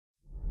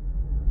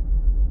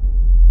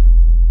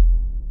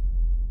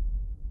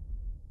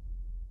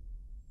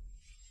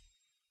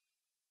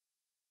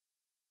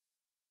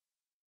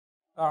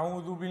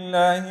أعوذ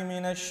بالله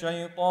من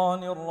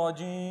الشيطان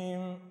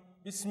الرجيم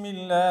بسم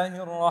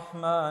الله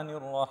الرحمن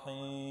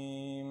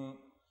الرحيم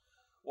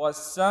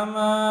والسماء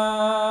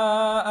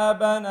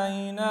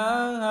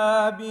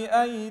بنيناها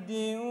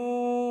بأيد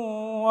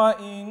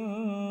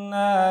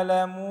وإنا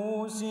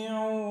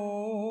لموسعون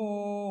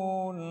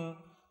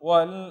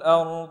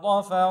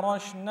والأرض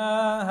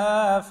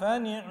فرشناها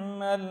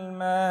فنعم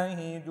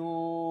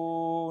الماهدون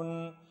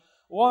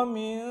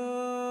ومن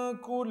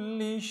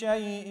كل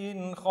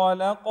شيء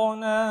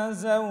خلقنا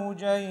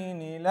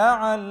زوجين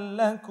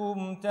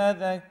لعلكم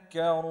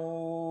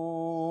تذكرون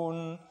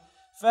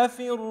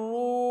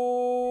ففروا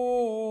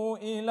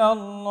إلى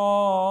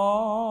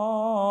الله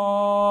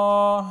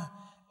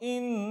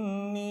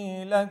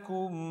إني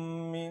لكم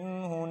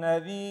منه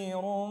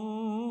نذير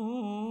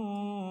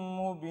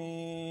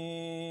مبين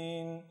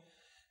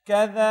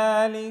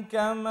كذلك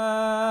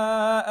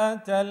ما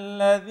أتى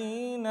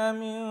الذين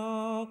من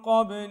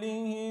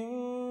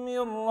قبلهم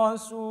من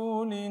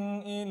رسول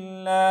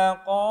إلا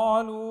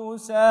قالوا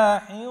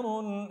ساحر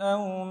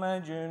أو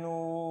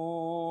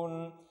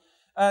مجنون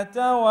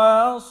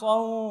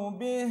أتواصوا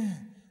به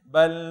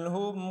بل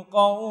هم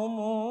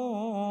قوم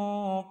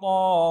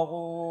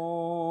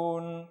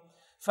طاغون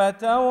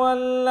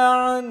فتول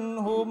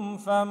عنهم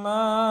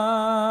فما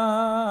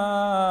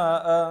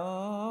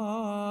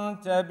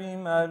أنت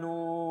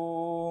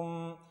بملوم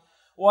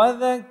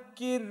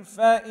وذكر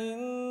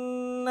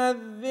فإن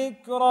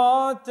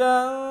الذكرى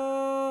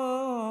تنفع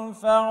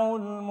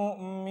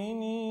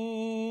المؤمنين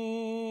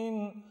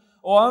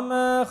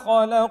وما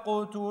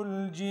خلقت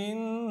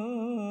الجن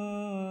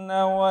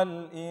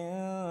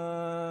والإنس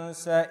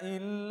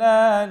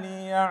إلا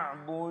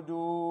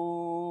ليعبدون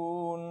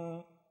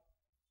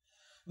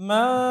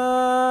ما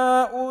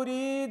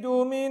أريد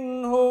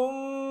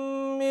منهم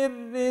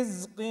من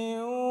رزق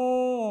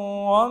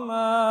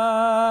وما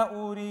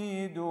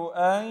أريد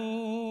أن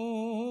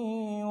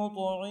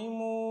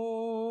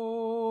يطعمون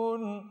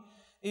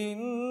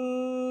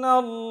إن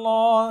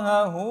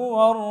الله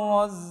هو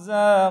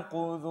الرزاق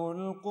ذو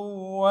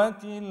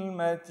القوة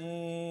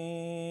المتين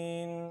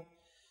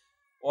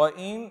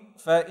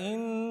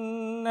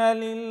فإن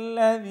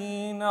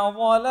للذين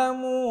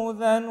ظلموا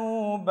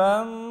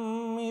ذنوبا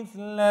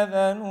مثل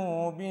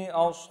ذنوب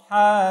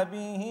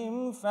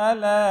أصحابهم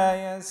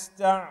فلا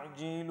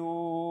يستعجلون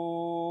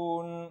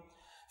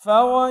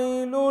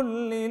فويل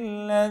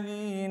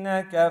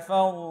للذين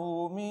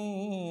كفروا من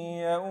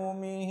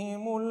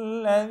يومهم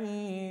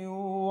الذي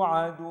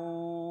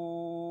يوعدون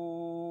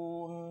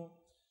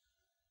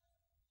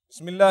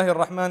بسم الله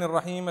الرحمن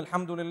الرحيم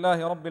الحمد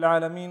لله رب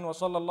العالمين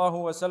وصلى الله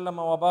وسلم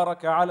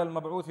وبارك على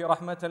المبعوث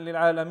رحمة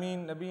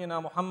للعالمين نبينا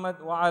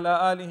محمد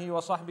وعلى آله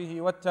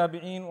وصحبه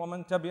والتابعين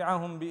ومن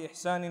تبعهم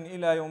بإحسان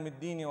إلى يوم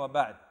الدين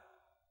وبعد.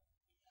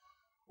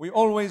 We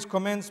always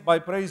commence by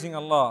praising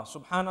Allah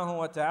subhanahu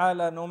wa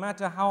ta'ala. No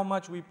matter how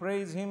much we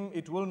praise Him,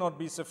 it will not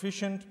be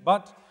sufficient,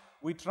 but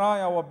we try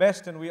our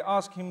best and we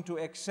ask Him to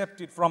accept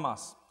it from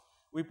us.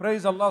 We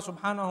praise Allah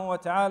subhanahu wa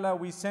ta'ala.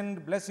 We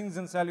send blessings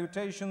and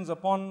salutations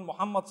upon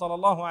Muhammad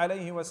sallallahu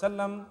alayhi wa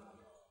sallam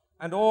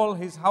and all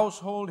his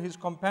household, his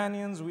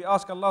companions. We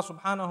ask Allah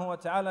subhanahu wa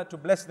ta'ala to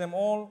bless them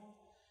all.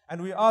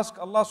 And we ask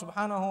Allah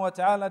subhanahu wa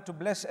ta'ala to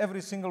bless every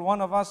single one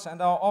of us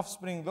and our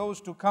offspring, those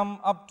to come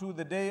up to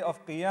the day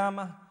of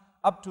Qiyamah,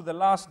 up to the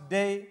last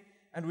day.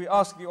 And we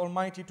ask the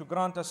Almighty to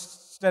grant us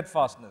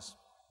steadfastness.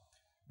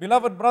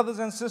 Beloved brothers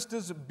and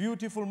sisters, a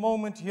beautiful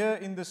moment here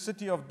in the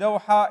city of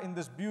Doha, in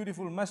this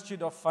beautiful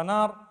masjid of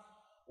Fanar,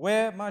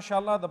 where,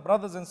 mashallah, the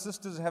brothers and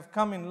sisters have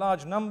come in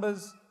large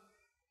numbers.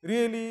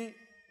 Really,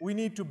 we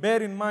need to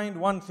bear in mind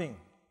one thing.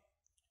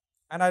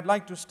 And I'd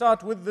like to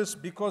start with this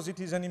because it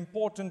is an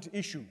important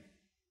issue.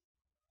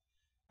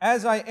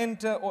 As I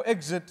enter or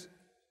exit,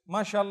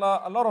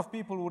 mashallah, a lot of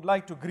people would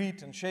like to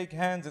greet and shake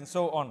hands and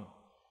so on.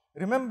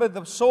 Remember,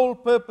 the sole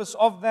purpose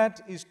of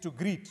that is to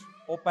greet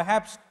or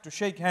perhaps to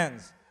shake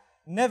hands.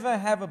 Never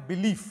have a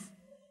belief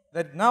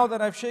that now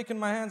that I've shaken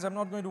my hands, I'm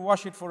not going to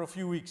wash it for a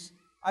few weeks.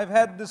 I've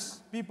had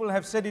this, people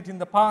have said it in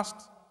the past.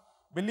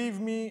 Believe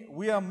me,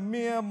 we are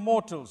mere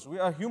mortals. We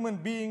are human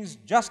beings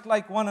just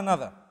like one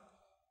another.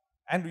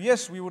 And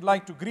yes, we would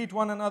like to greet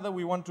one another,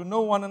 we want to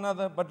know one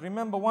another, but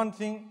remember one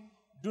thing,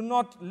 do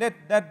not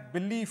let that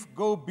belief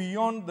go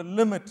beyond the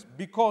limit,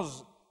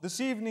 because this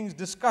evening's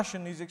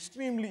discussion is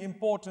extremely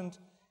important.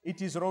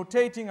 It is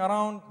rotating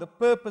around the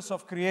purpose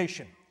of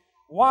creation.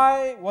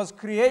 Why was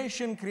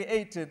creation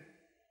created?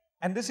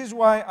 And this is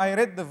why I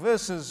read the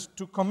verses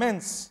to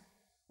commence,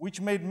 which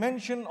made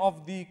mention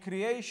of the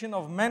creation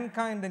of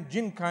mankind and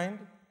jinnkind,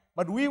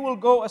 but we will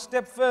go a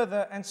step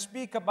further and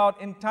speak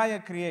about entire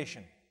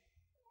creation.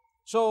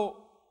 So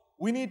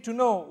we need to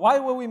know, why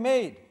were we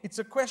made? It's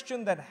a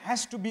question that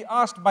has to be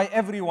asked by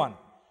everyone.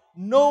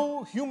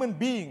 No human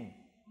being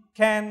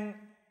can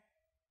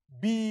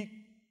be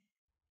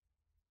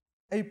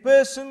a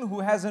person who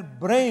has a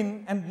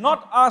brain and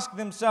not ask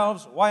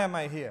themselves, why am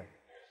I here?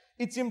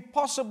 It's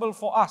impossible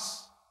for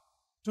us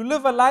to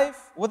live a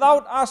life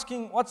without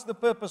asking what's the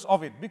purpose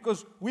of it,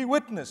 because we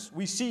witness,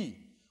 we see.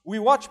 We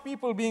watch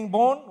people being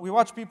born, we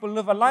watch people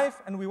live a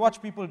life, and we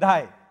watch people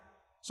die.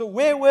 So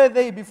where were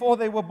they before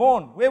they were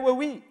born? Where were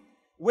we?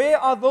 Where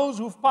are those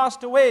who've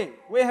passed away?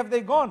 Where have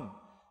they gone?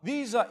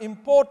 These are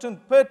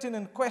important,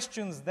 pertinent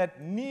questions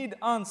that need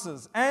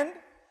answers. And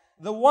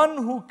the one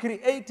who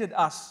created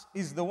us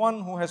is the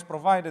one who has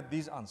provided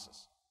these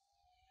answers.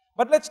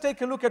 But let's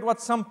take a look at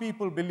what some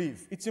people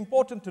believe. It's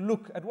important to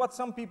look at what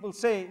some people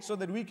say so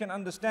that we can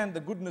understand the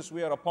goodness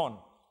we are upon.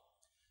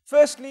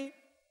 Firstly,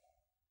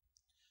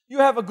 you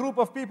have a group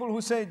of people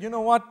who say, you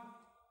know what?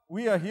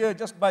 We are here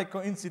just by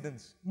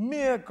coincidence,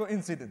 mere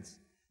coincidence.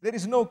 There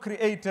is no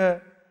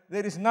creator,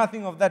 there is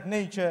nothing of that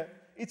nature.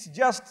 It's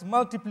just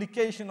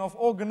multiplication of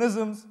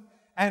organisms,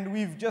 and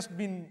we've just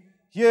been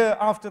here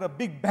after a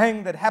big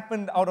bang that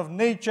happened out of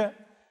nature.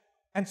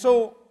 And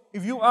so,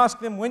 if you ask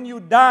them, when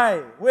you die,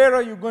 where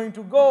are you going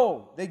to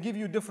go? They give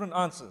you different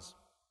answers.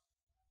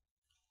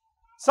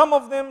 Some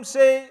of them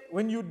say,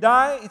 when you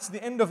die, it's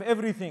the end of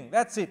everything.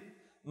 That's it.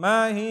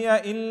 مَا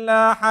هِيَ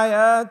إِلَّا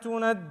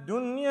حَيَاتُنَا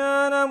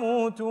الدُّنْيَا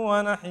نَمُوتُ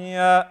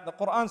وَنَحْيَا. The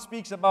Quran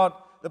speaks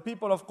about the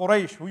people of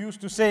Quraysh who used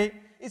to say,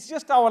 it's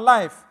just our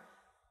life.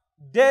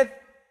 Death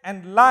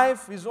and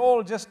life is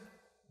all just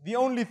the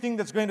only thing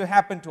that's going to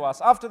happen to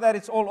us. After that,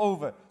 it's all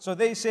over. So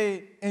they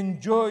say,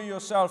 enjoy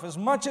yourself as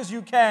much as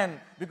you can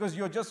because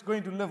you're just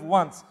going to live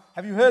once.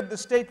 Have you heard the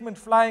statement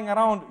flying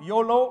around,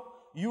 YOLO?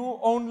 You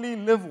only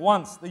live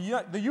once.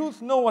 The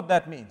youth know what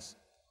that means.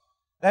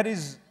 That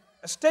is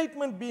a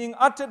statement being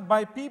uttered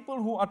by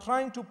people who are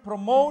trying to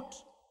promote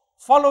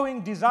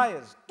following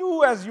desires.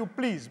 Do as you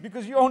please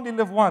because you only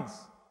live once.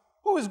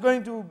 Who is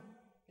going to,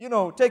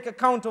 take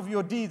account of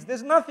your deeds?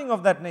 There's nothing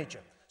of that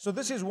nature. So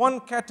this is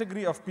one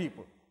category of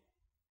people.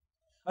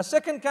 A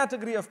second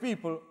category of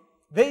people,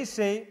 they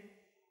say,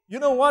 you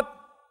know what?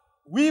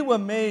 We were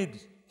made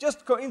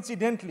just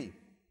coincidentally.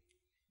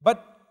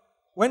 But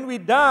when we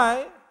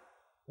die,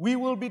 we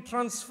will be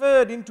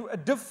transferred into a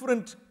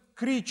different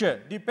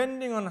creature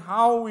depending on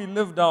how we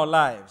lived our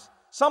lives.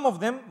 Some of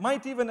them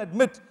might even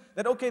admit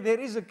that, okay, there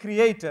is a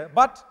creator,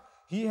 but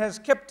he has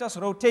kept us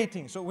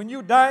rotating. So when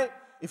you die,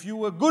 if you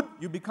were good,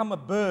 you become a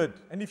bird.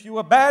 And if you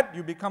were bad,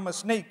 you become a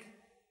snake.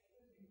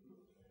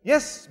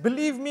 Yes,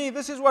 believe me,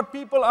 this is what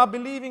people are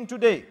believing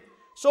today.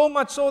 So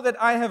much so that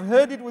I have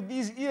heard it with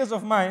these ears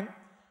of mine.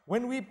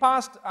 When we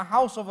passed a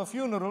house of a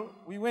funeral,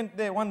 we went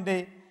there one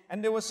day,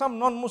 and there were some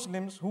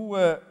non-Muslims who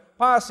were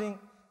passing.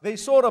 They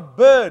saw a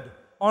bird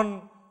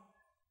on,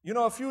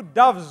 a few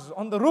doves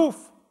on the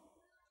roof.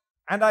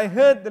 And I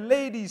heard the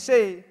lady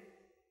say,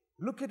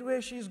 look at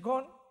where she's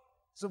gone.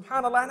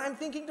 Subhanallah. And I'm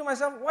thinking to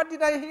myself, what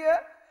did I hear?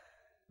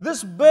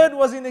 This bird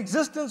was in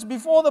existence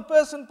before the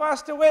person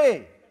passed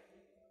away.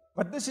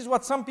 But this is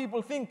what some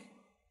people think.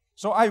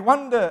 So I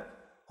wonder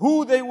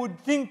who they would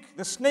think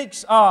the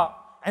snakes are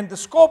and the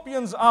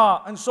scorpions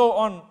are and so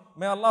on.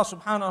 May Allah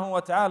subhanahu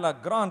wa ta'ala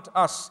grant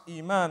us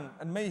iman,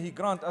 and may He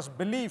grant us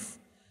belief.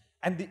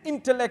 And the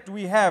intellect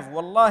we have,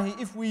 wallahi,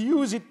 if we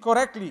use it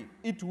correctly,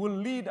 it will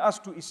lead us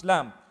to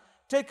Islam.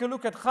 Take a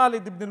look at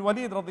Khalid ibn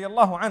al-Walid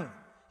radiallahu anhu.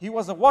 He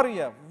was a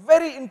warrior,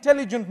 very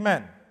intelligent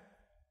man.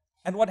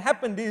 And what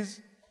happened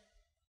is,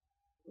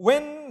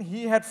 when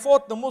he had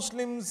fought the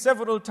Muslims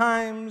several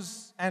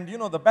times, and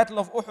the Battle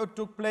of Uhud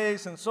took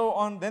place and so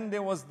on, then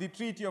there was the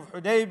Treaty of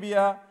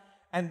Hudaybiyah,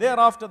 and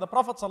thereafter the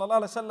Prophet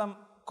ﷺ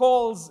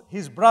calls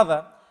his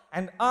brother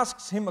and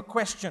asks him a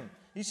question.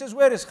 He says,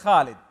 where is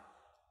Khalid?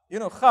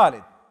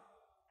 Khalid.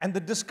 And the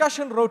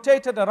discussion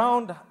rotated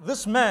around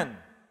this man.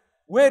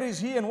 Where is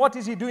he and what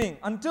is he doing?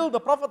 Until the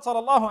Prophet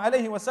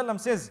ﷺ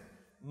says,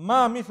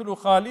 Ma mithlu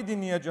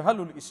Khalidin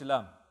yajhalul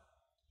Islam.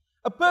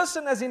 A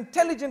person as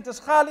intelligent as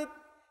Khalid,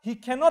 he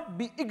cannot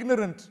be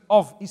ignorant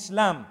of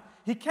Islam.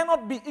 He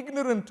cannot be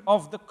ignorant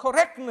of the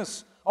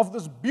correctness of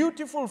this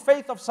beautiful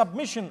faith of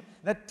submission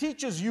that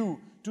teaches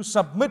you to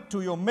submit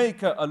to your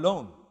Maker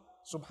alone.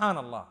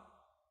 Subhanallah.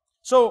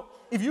 So,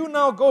 if you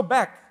now go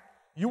back,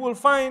 you will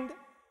find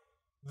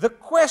the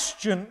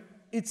question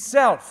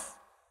itself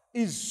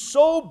is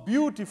so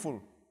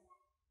beautiful.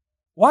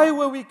 Why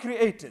were we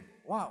created?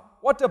 Wow,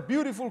 what a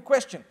beautiful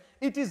question.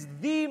 It is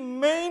the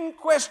main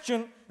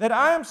question that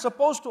I am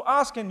supposed to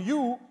ask and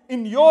you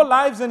in your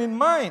lives and in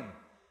mine.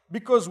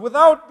 Because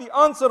without the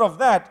answer of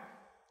that,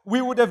 we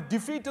would have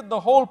defeated the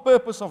whole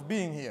purpose of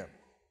being here.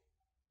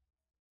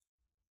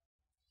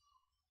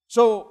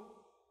 So,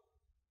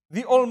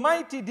 the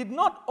Almighty did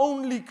not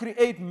only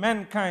create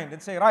mankind and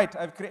say, right,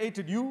 I've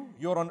created you,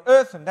 you're on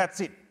earth and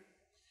that's it.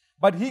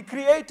 But He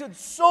created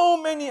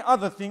so many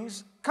other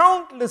things,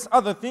 countless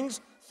other things,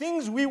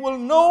 things we will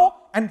know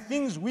and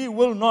things we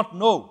will not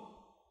know.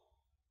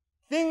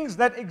 Things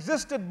that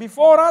existed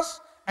before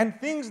us and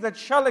things that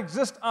shall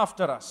exist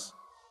after us.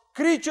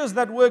 Creatures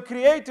that were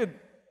created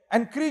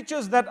and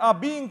creatures that are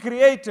being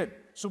created.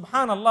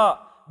 Subhanallah,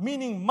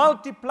 meaning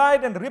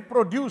multiplied and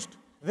reproduced.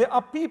 There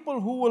are people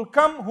who will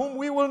come whom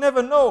we will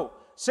never know.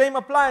 Same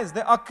applies.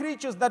 There are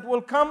creatures that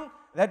will come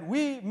that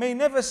we may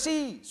never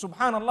see.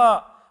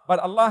 Subhanallah. But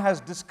Allah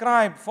has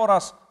described for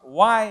us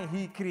why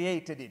He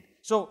created it.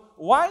 So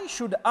why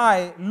should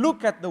I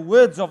look at the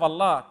words of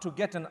Allah to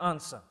get an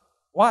answer?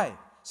 Why?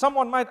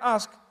 Someone might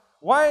ask,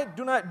 why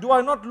do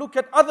I not look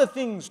at other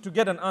things to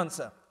get an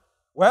answer?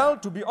 Well,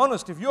 to be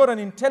honest, if you're an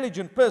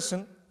intelligent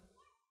person,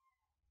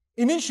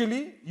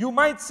 initially you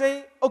might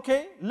say,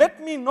 okay,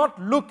 let me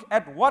not look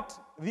at what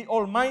the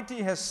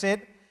Almighty has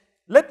said.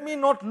 Let me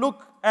not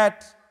look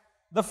at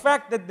the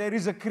fact that there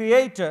is a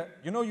creator.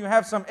 You know, you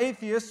have some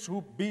atheists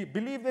who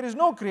believe there is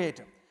no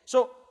creator.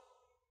 So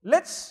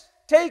let's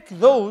take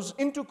those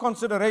into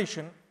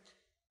consideration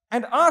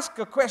and ask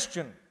a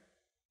question.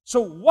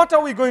 So what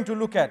are we going to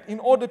look at in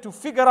order to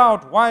figure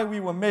out why we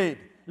were made?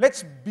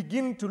 Let's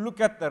begin to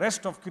look at the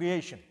rest of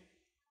creation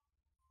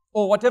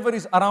or whatever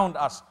is around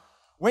us.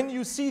 When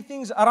you see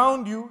things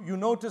around you, you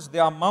notice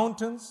there are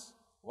mountains.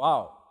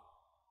 Wow.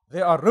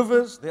 There are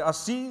rivers, there are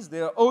seas,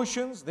 there are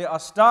oceans, there are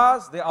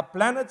stars, there are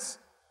planets.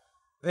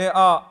 There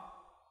are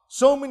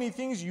so many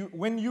things.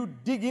 When you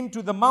dig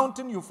into the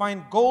mountain, you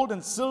find gold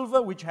and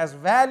silver, which has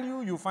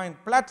value. You find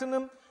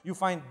platinum, you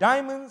find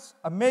diamonds,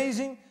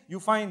 amazing. You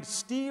find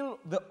steel,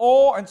 the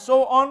ore, and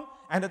so on.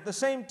 And at the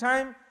same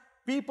time,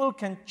 people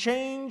can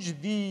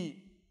change the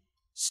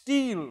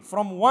steel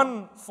from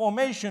one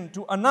formation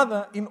to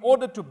another in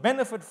order to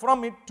benefit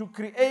from it, to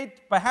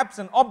create perhaps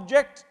an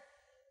object.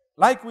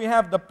 Like we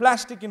have the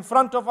plastic in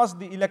front of us,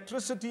 the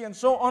electricity and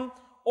so on.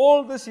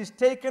 All this is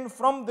taken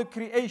from the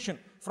creation,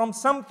 from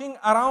something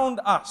around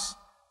us.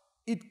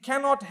 It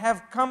cannot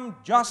have come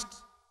just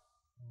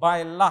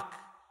by luck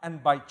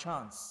and by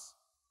chance.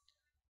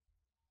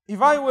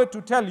 If I were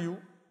to tell you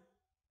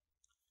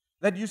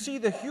that you see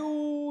the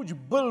huge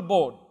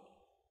billboard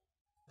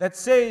that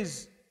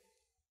says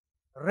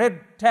red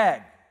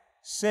tag,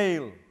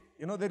 sale.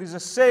 You know, there is a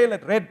sale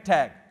at red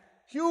tag.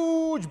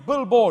 Huge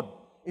billboard.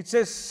 It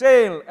says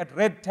sale at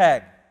red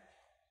tag.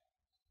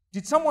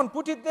 Did someone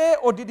put it there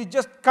or did it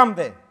just come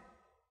there?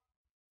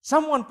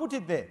 Someone put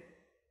it there.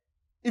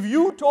 If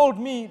you told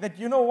me that,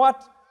 you know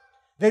what,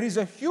 there is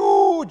a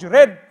huge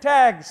red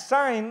tag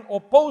sign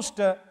or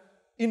poster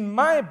in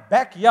my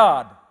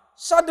backyard,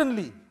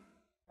 suddenly,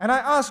 and I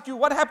ask you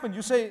what happened,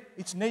 you say,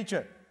 it's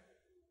nature.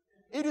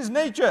 It is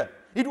nature.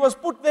 It was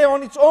put there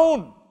on its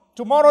own.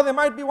 Tomorrow there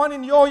might be one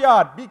in your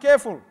yard. Be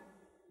careful.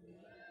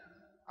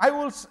 I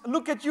will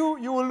look at you,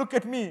 you will look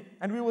at me,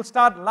 and we will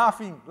start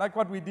laughing like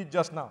what we did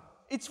just now.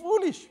 It's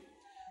foolish.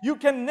 You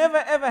can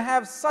never ever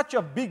have such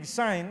a big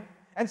sign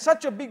and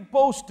such a big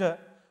poster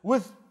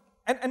with,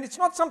 and it's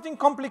not something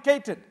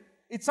complicated.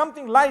 It's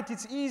something light,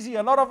 it's easy.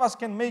 A lot of us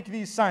can make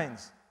these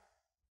signs.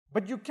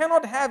 But you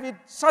cannot have it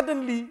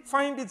suddenly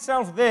find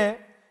itself there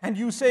and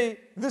you say,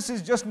 this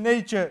is just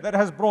nature that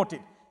has brought it.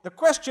 The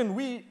question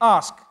we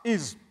ask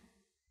is,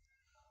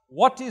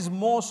 what is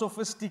more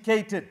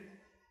sophisticated?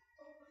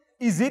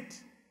 Is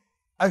it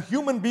a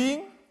human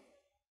being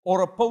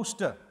or a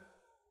poster?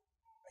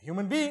 A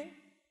human being.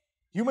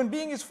 Human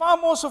being is far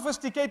more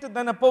sophisticated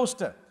than a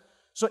poster.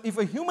 So if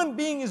a human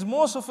being is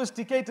more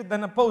sophisticated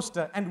than a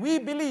poster, and we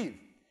believe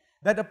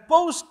that a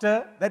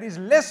poster that is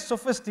less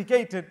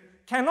sophisticated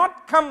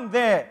cannot come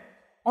there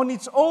on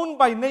its own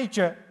by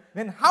nature,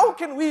 then how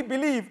can we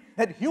believe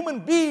that human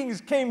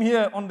beings came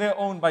here on their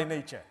own by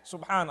nature?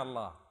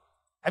 Subhanallah.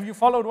 Have you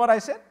followed what I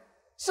said?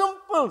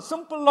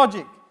 Simple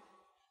logic.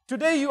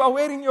 Today you are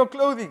wearing your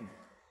clothing.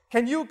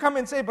 Can you come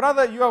and say,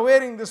 brother, you are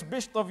wearing this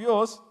bisht of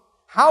yours.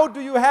 How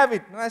do you have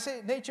it? And I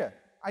say, nature.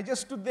 I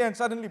just stood there and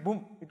suddenly,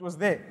 boom, it was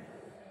there.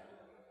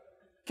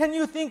 Can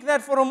you think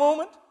that for a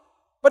moment?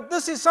 But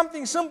this is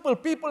something simple.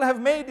 People have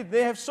made it.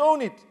 They have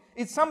sewn it.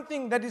 It's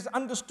something that is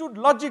understood,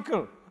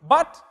 logical.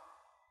 But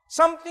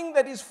something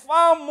that is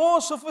far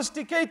more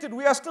sophisticated.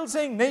 We are still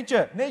saying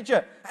nature,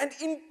 nature. And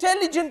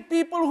intelligent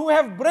people who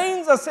have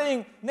brains are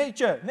saying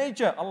nature,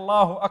 nature.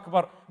 Allahu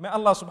Akbar. May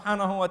Allah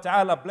subhanahu wa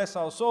ta'ala bless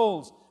our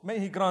souls. May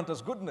He grant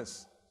us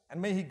goodness.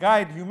 And may He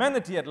guide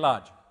humanity at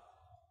large.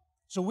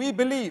 So we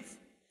believe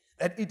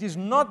that it is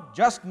not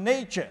just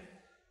nature.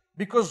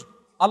 Because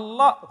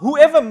Allah,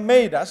 whoever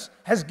made us,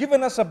 has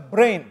given us a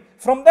brain.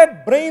 From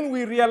that brain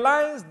we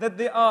realize that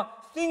there are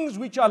things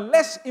which are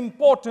less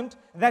important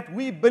that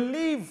we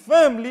believe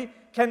firmly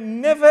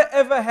can never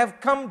ever have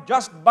come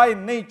just by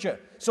nature.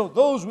 So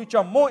those which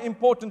are more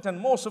important and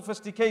more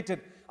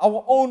sophisticated,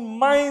 our own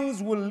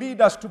minds will lead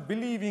us to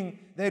believing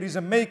there is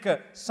a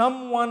maker.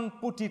 Someone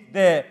put it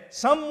there.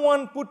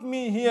 Someone put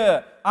me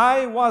here.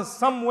 I was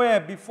somewhere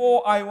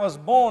before I was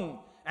born.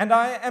 And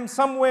I am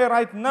somewhere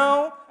right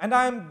now, and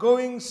I am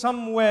going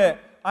somewhere.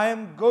 I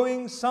am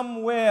going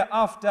somewhere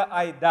after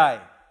I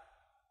die.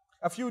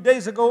 A few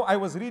days ago, I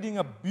was reading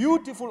a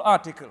beautiful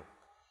article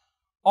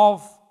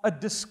of a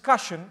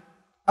discussion,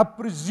 a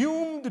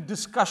presumed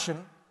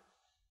discussion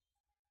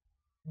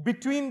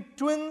between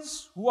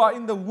twins who are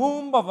in the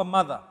womb of a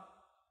mother.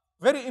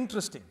 Very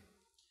interesting.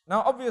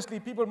 Now, obviously,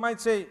 people might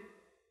say,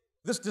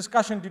 this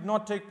discussion did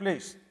not take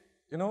place.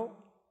 You know,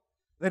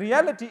 the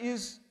reality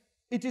is,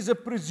 it is a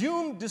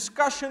presumed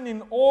discussion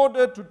in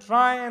order to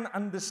try and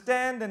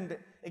understand and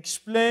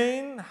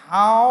explain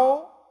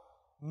how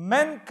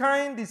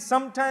mankind is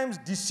sometimes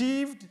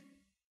deceived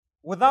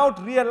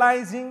without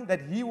realizing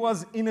that he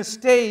was in a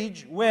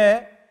stage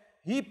where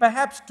he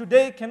perhaps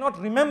today cannot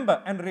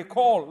remember and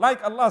recall.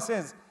 Like Allah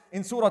says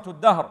in Surah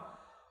Al-Dahr,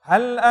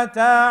 هَلْ أَتَى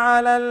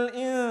عَلَى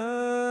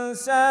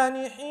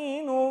الْإِنسَانِ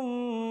حِينٌ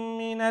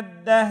مِّنَ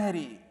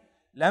الدَّهْرِ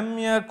لَمْ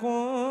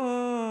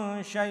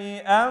يَكُنْ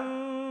شَيْئًا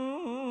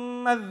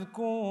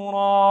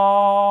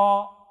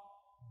مَذْكُورًا.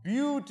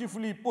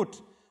 Beautifully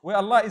put, where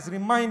Allah is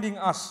reminding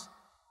us,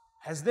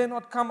 has there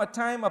not come a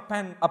time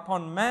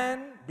upon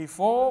man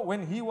before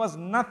when he was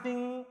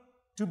nothing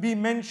to be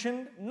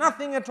mentioned,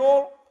 nothing at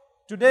all?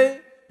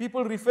 Today,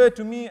 people refer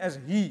to me as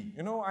he.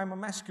 You know, I'm a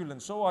masculine,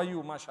 so are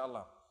you,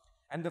 mashallah.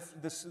 And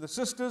the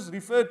sisters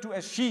referred to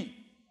as she.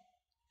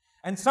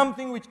 And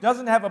something which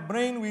doesn't have a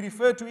brain, we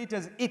refer to it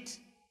as it.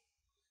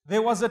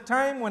 There was a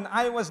time when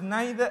I was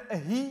neither a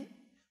he,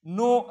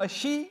 nor a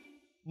she,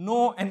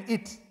 nor an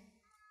it.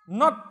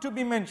 Not to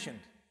be mentioned.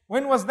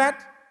 When was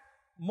that?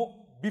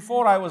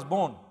 Before I was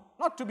born.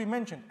 Not to be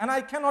mentioned. And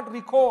I cannot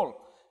recall.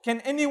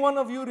 Can any one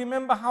of you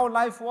remember how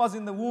life was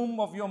in the womb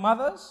of your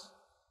mothers?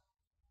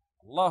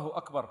 Allahu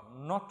Akbar.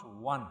 Not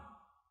one.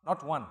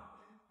 Not one.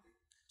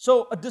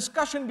 So a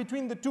discussion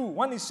between the two.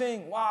 One is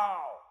saying,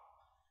 wow,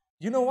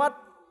 you know what?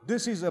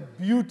 This is a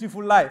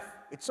beautiful life.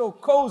 It's so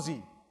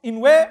cozy. In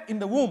where? In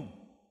the womb.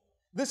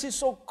 This is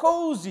so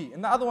cozy.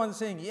 And the other one is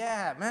saying,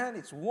 yeah, man,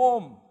 it's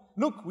warm.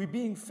 Look, we're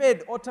being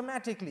fed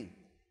automatically.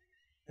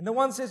 And the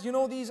one says, you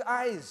know, these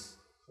eyes,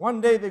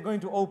 one day they're going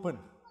to open.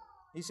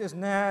 He says,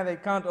 nah, they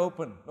can't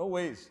open. No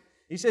ways.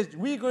 He says,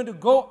 we're going to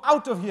go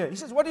out of here. He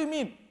says, what do you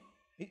mean?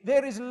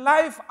 There is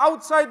life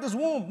outside this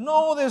womb.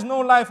 No, there's no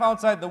life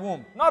outside the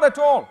womb. Not at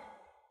all.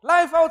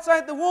 Life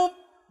outside the womb?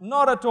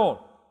 Not at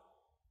all.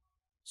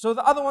 So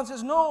the other one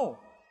says, no,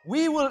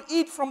 we will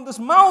eat from this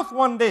mouth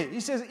one day.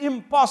 He says,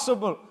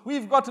 impossible.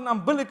 We've got an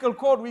umbilical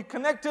cord, we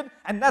connected,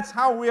 and that's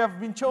how we have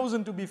been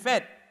chosen to be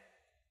fed.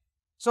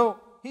 So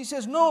he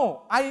says,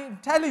 no, I am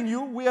telling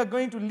you, we are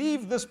going to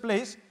leave this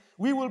place.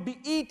 We will be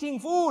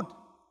eating food,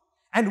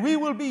 and we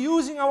will be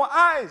using our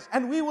eyes,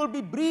 and we will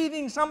be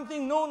breathing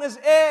something known as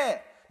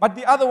air. But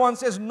the other one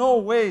says, no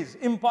ways,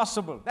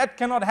 impossible. That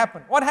cannot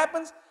happen. What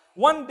happens?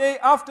 One day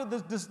after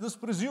this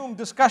presumed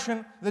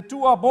discussion, the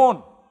two are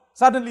born.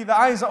 Suddenly the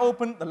eyes are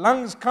open, the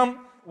lungs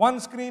come, one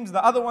screams,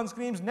 the other one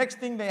screams. Next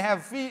thing they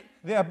have feet,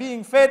 they are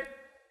being fed.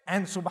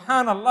 And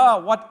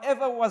subhanallah,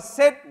 whatever was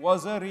said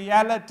was a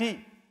reality.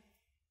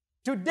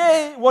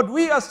 Today, what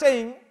we are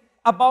saying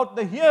about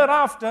the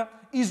hereafter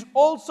is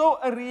also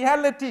a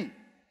reality.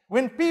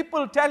 When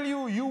people tell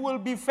you, you will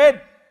be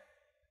fed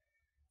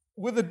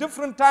with a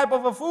different type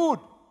of a food,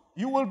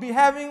 you will be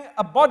having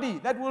a body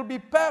that will be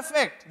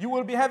perfect, you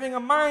will be having a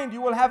mind,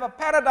 you will have a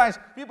paradise.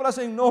 People are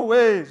saying, no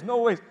ways, no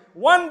ways.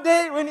 One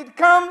day when it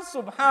comes,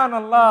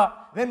 subhanallah,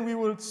 then we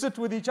will sit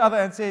with each other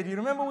and say, do you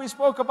remember we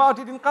spoke about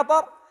it in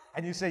Qatar?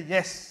 And you say,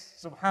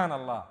 yes,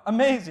 subhanallah,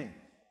 amazing.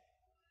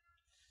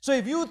 So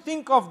if you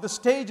think of the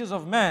stages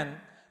of man,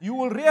 you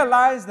will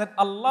realize that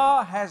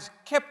Allah has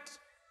kept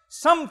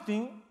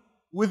something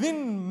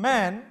within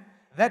man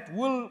that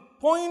will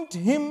point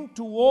him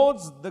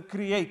towards the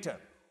Creator.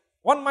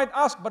 One might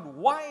ask, but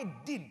why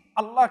did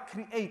Allah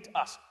create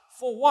us?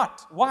 For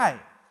what?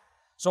 Why?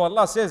 So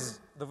Allah says,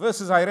 the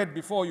verses I read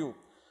before you,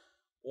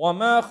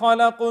 وَمَا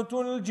خَلَقْتُ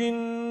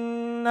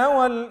الْجِنَّ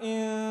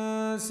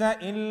وَالْإِنسَ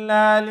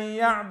إِلَّا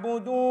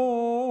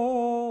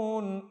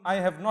لِيَعْبُدُونَ. I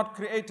have not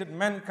created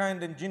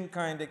mankind and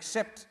jinnkind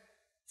except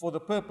for the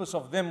purpose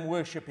of them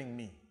worshipping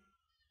me.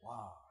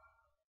 Wow.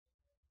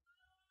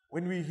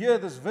 When we hear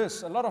this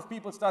verse, a lot of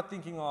people start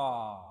thinking,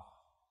 oh,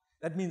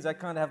 that means I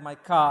can't have my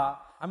car,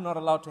 I'm not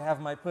allowed to have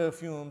my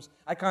perfumes,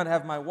 I can't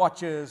have my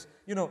watches,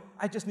 you know,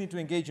 I just need to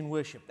engage in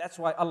worship. That's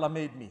why Allah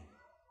made me.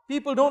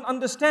 People don't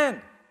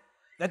understand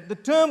that the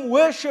term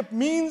worship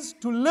means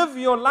to live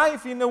your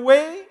life in a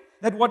way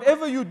that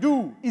whatever you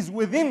do is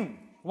within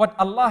what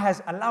Allah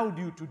has allowed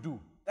you to do.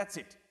 That's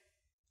it.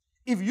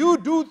 If you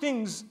do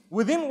things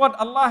within what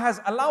Allah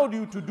has allowed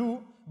you to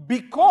do,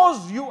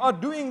 because you are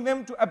doing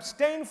them to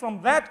abstain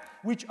from that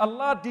which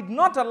Allah did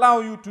not allow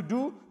you to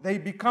do, they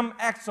become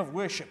acts of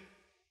worship.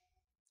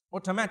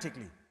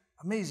 Automatically.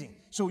 Amazing.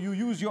 So you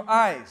use your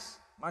eyes,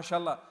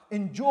 mashallah,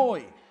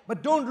 enjoy,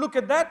 but don't look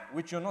at that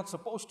which you're not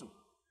supposed to.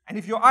 And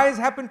if your eyes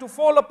happen to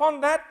fall upon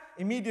that,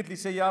 immediately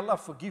say, Ya Allah,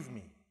 forgive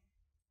me.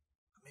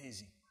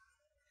 Amazing.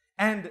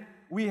 And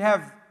we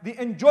have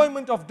the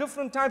enjoyment of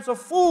different types of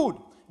food,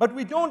 but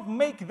we don't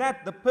make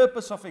that the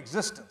purpose of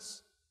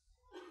existence.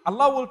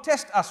 Allah will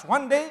test us.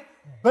 One day,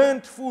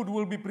 burnt food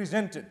will be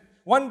presented.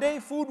 One day,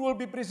 food will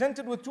be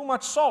presented with too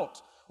much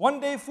salt. One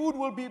day, food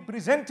will be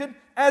presented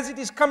as it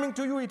is coming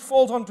to you, it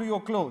falls onto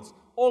your clothes.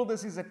 All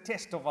this is a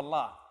test of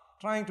Allah.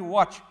 Trying to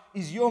watch,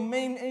 is your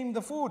main aim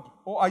the food?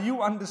 Or are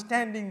you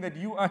understanding that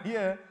you are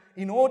here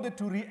in order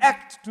to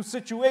react to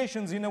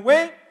situations in a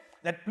way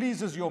that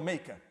pleases your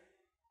Maker?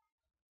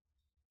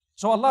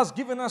 So Allah has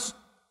given us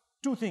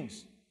two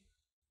things.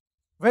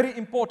 Very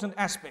important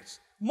aspects.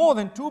 More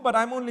than two, but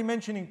I'm only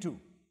mentioning two.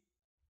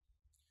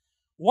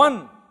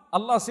 One,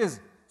 Allah says,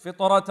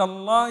 فِطْرَةَ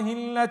اللَّهِ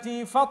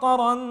الَّتِي فَطَرَ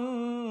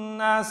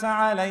النَّاسَ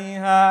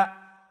عَلَيْهَا.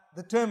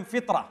 The term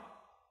fitrah,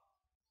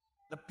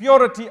 the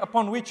purity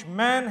upon which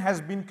man has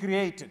been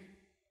created.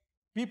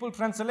 People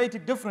translate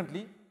it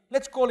differently.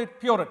 Let's call it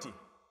purity,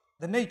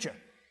 the nature.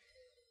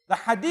 The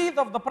hadith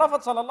of the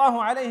Prophet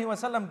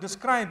ﷺ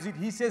describes it.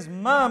 He says,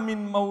 مَا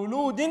مِن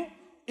مَوْلُودٍ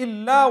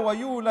إِلَّا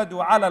وَيُولَدُ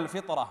عَلَى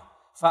الْفِطْرَةِ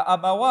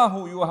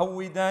فَأَبَوَاهُ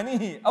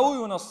يُهَوِّدَانِهِ أَوْ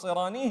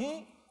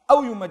يُنَصِّرَانِهِ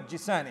أَوْ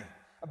يُمَجِّسَانِهِ.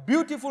 A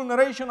beautiful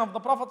narration of the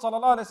Prophet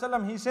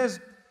ﷺ. He says,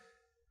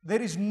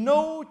 there is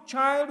no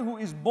child who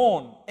is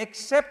born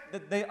except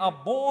that they are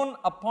born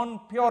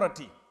upon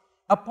purity,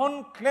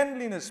 upon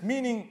cleanliness,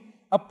 meaning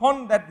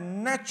upon that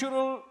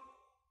natural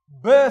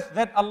birth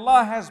that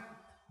Allah has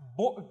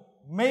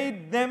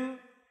made them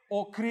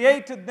or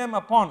created them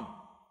upon.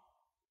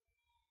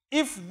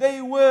 If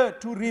they were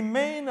to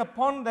remain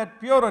upon that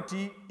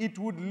purity, it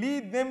would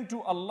lead them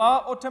to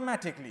Allah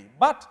automatically.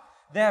 But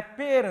their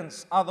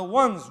parents are the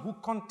ones who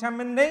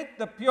contaminate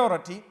the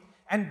purity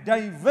and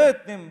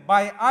divert them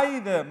by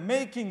either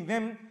making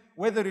them,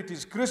 whether it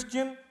is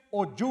Christian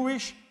or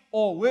Jewish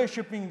or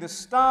worshipping the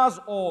stars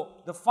or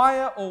the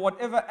fire or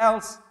whatever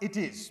else it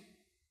is.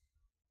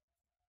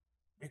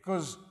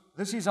 Because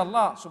this is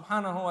Allah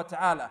subhanahu wa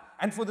ta'ala.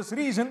 And for this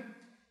reason,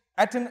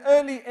 at an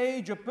early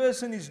age, a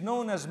person is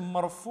known as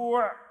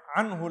marfu'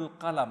 anhu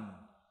al-qalam,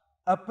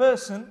 a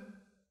person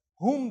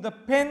whom the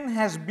pen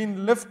has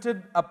been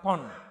lifted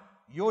upon.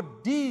 Your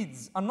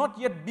deeds are not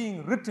yet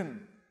being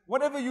written.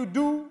 Whatever you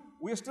do,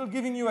 we are still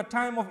giving you a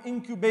time of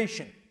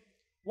incubation.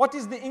 What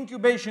is the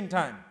incubation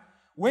time?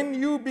 When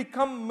you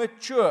become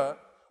mature,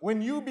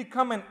 when you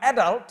become an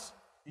adult,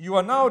 you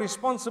are now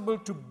responsible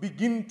to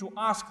begin to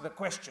ask the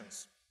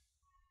questions.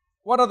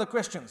 What are the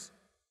questions?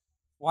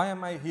 Why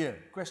am I here?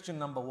 Question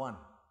number one.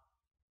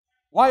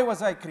 Why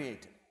was I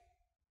created?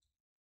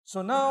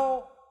 So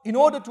now, in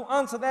order to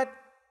answer that,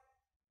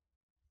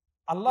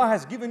 Allah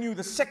has given you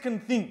the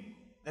second thing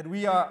that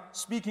we are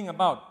speaking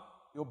about,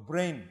 your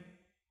brain.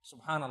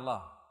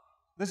 Subhanallah.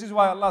 This is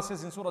why Allah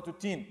says in Surah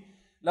At-Tin,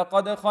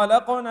 لَقَدْ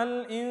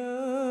خَلَقْنَا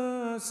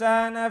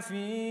الْإِنسَانَ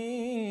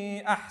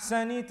فِي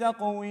أَحْسَنِ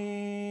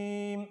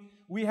تَقْوِيمٍ.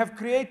 We have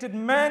created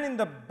man in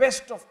the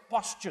best of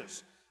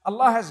postures.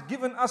 Allah has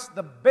given us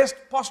the best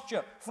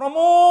posture from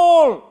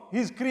all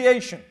His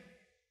creation.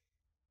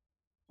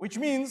 Which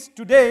means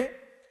today,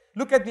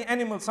 look at the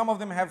animals. Some of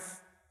them have,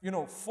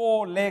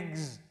 4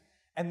 legs.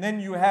 And then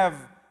you have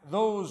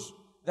those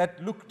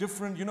that look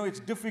different. It's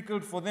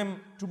difficult for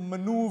them to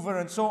maneuver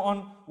and so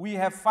on. We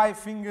have 5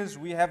 fingers.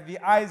 We have the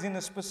eyes in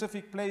a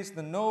specific place,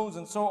 the nose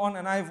and so on.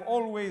 And I've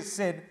always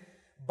said,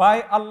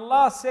 by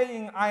Allah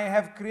saying, I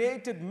have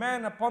created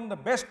man upon the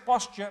best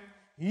posture,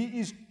 He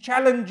is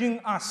challenging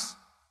us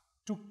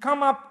to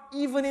come up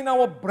even in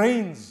our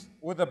brains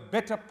with a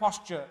better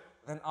posture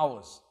than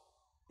ours.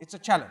 It's a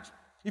challenge.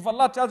 If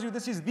Allah tells you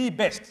this is the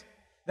best,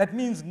 that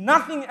means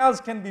nothing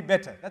else can be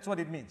better. That's what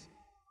it means.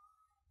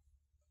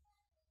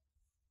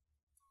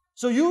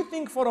 So you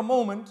think for a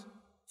moment,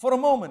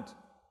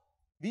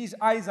 these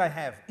eyes I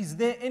have, is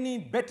there any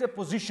better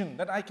position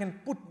that I can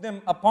put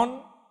them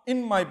upon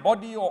in my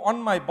body or on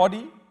my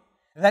body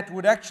that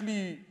would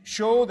actually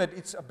show that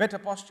it's a better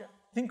posture?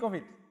 Think of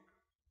it.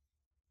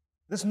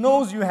 This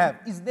nose you have,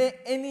 is there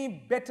any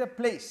better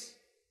place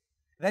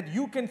that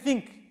you can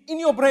think in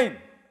your brain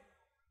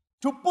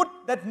to put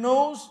that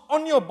nose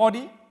on your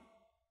body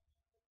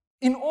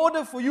in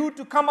order for you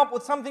to come up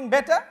with something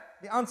better?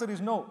 The answer is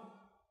no.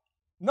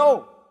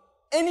 No.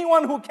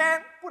 Anyone who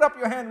can, put up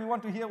your hand. We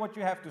want to hear what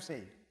you have to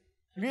say.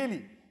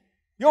 Really.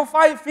 Your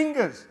 5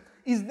 fingers.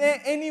 Is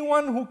there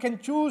anyone who can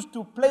choose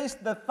to place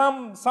the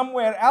thumb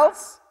somewhere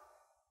else?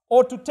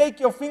 Or to take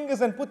your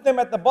fingers and put them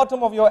at the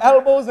bottom of your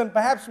elbows and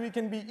perhaps we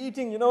can be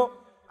eating,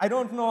 I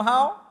don't know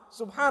how.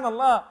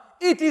 Subhanallah.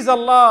 It is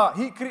Allah.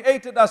 He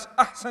created us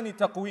ahsani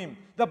taqweem,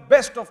 the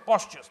best of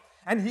postures.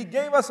 And He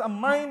gave us a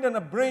mind and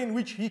a brain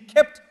which He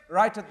kept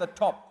right at the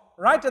top.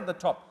 Right at the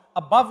top.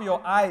 Above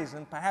your eyes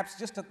and perhaps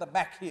just at the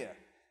back here.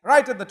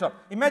 Right at the top.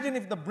 Imagine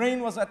if the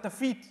brain was at the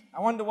feet. I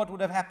wonder what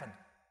would have happened.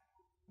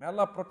 May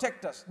Allah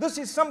protect us. This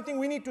is something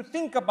we need to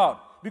think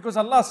about. Because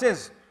Allah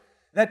says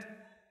that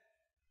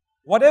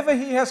whatever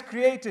He has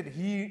created,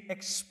 He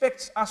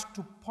expects us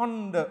to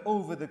ponder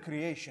over the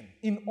creation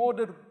in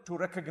order to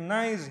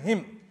recognize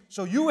Him.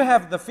 So you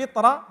have the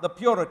fitrah, the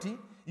purity.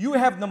 You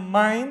have the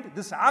mind,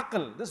 this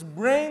aql, this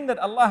brain that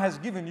Allah has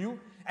given you.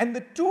 And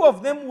the two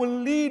of them will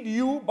lead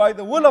you by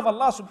the will of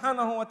Allah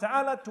subhanahu wa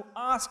ta'ala to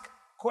ask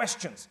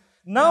questions.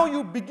 Now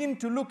you begin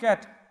to look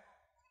at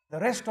the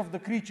rest of the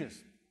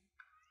creatures.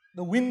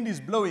 The wind is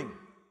blowing.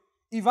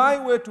 If I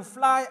were to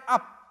fly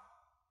up,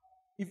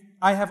 if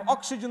I have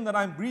oxygen that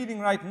I'm breathing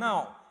right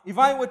now, if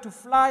I were to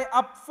fly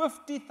up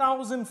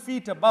 50,000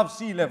 feet above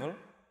sea level,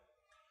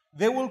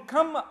 there will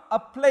come a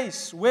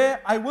place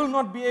where I will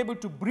not be able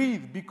to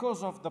breathe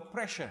because of the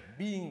pressure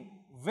being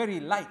very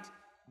light.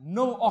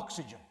 No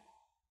oxygen.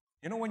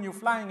 When you're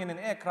flying in an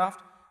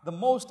aircraft, the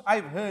most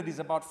I've heard is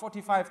about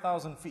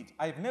 45,000 feet.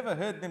 I've never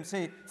heard them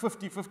say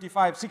 50,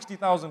 55,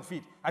 60,000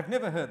 feet. I've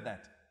never heard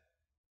that.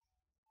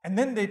 And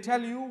then they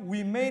tell you,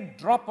 we may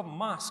drop a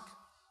mask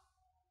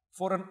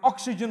for an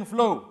oxygen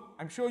flow.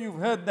 I'm sure you've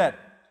heard that.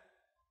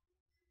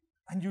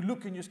 And you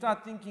look and you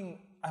start thinking,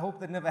 I hope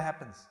that never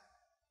happens.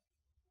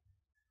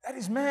 That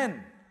is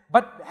man.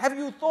 But have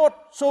you thought,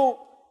 so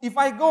if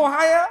I go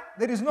higher,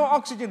 there is no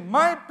oxygen.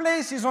 My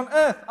place is on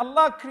earth.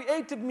 Allah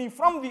created me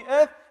from the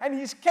earth and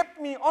He's kept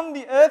me on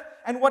the earth,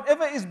 and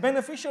whatever is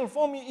beneficial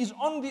for me is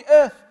on the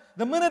earth.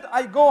 The minute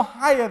I go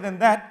higher than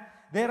that,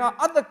 there are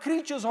other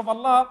creatures of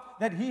Allah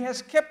that He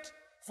has kept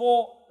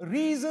for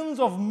reasons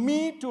of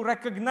me to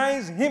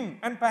recognize Him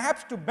and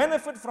perhaps to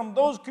benefit from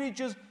those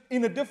creatures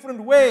in a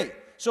different way.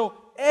 So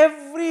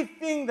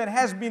everything that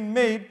has been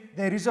made,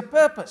 there is a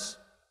purpose.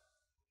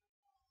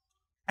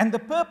 And the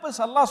purpose,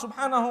 Allah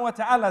subhanahu wa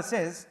ta'ala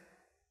says,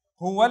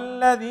 هُوَ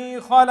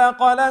الَّذِي خَلَقَ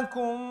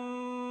لَكُم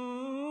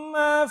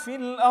مَّا فِي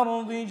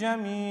الْأَرْضِ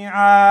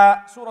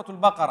جَمِيعًا. Surah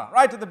Al-Baqarah,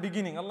 right at the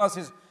beginning, Allah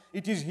says,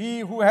 it is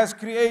He who has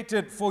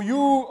created for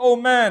you, O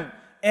man,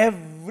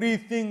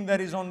 everything that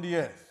is on the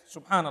earth.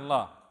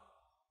 Subhanallah.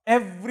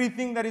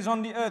 Everything that is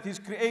on the earth is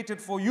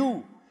created for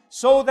you,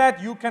 so that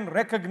you can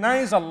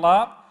recognize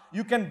Allah,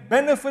 you can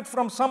benefit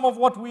from some of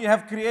what we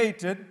have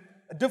created,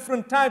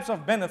 different types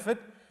of benefit,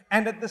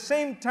 and at the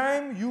same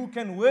time you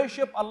can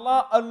worship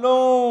Allah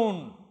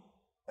alone,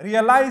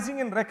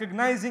 realizing and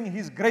recognizing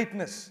His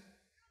greatness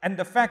and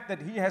the fact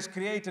that He has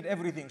created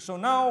everything. So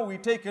now we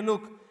take a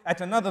look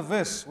at another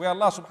verse where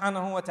Allah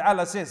subhanahu wa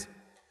ta'ala says,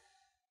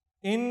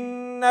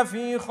 إِنَّ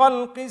فِي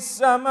خَلْقِ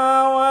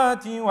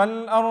السَّمَاوَاتِ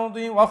وَالْأَرْضِ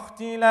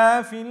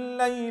وَاخْتِلَافِ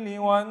اللَّيْلِ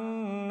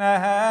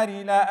وَالنَّهَارِ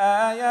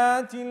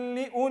لَآيَاتٍ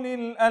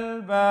لِأُولِي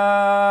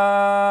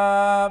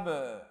الْأَلْبَابِ.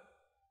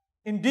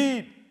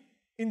 Indeed,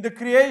 in the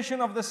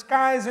creation of the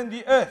skies and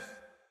the earth,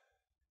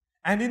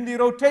 and in the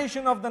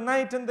rotation of the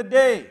night and the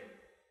day,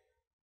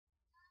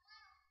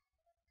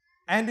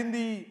 and in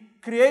the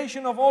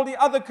creation of all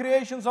the other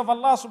creations of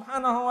Allah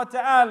subhanahu wa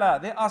ta'ala,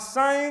 there are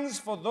signs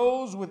for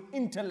those with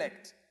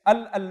intellect.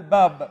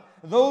 Al-albab,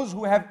 those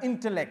who have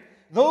intellect,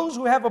 those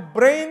who have a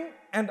brain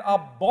and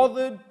are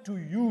bothered to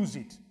use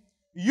it.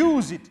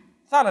 Use it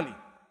thoroughly.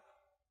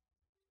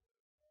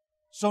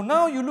 So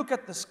now you look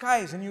at the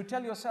skies and you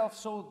tell yourself,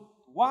 so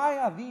why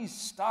are these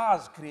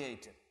stars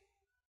created?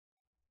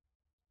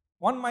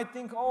 One might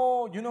think,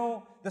 oh, you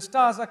know, the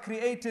stars are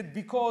created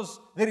because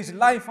there is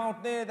life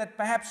out there that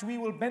perhaps we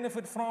will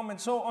benefit from and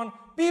so on.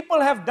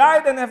 People have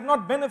died and have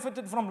not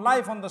benefited from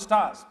life on the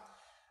stars.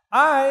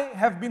 I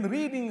have been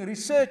reading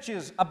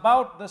researches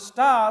about the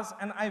stars,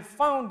 and I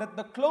found that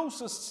the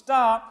closest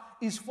star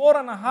is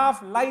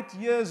 4.5 light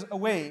years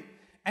away.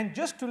 And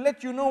just to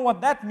let you know what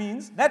that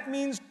means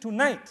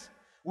tonight,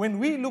 when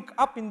we look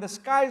up in the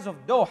skies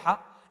of Doha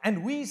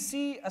and we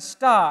see a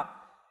star,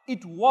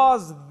 it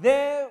was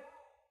there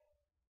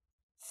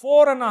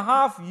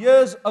 4.5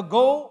 years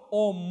ago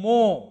or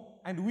more,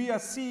 and we are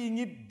seeing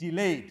it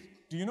delayed.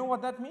 Do you know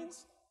what that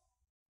means?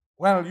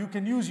 Well, you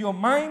can use your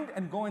mind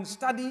and go and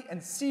study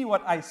and see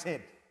what I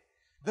said.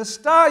 The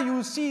star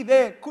you see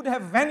there could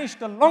have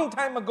vanished a long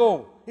time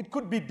ago. It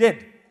could be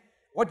dead.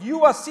 What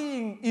you are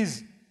seeing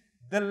is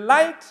the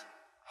light,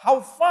 how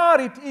far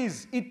it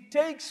is. It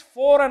takes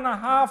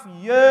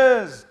 4.5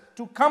 years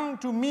to come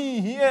to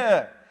me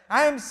here.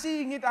 I am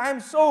seeing it. I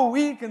am so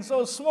weak and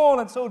so small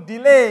and so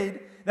delayed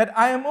that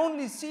I am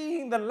only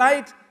seeing the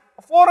light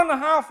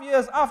 4.5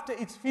 years after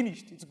it's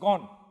finished. It's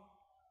gone.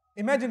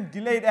 Imagine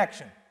delayed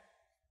action.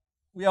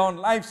 We are on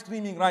live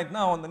streaming right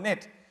now on the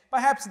net.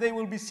 Perhaps they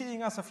will be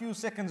seeing us a few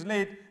seconds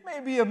late,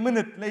 maybe a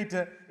minute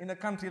later in a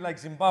country like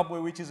Zimbabwe,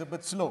 which is a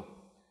bit slow.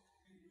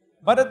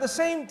 But at the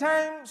same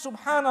time,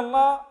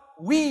 subhanallah,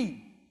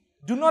 we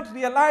do not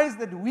realize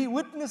that we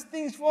witness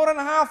things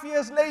 4.5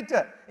 years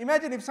later.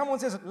 Imagine if someone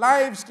says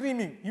live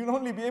streaming, you'll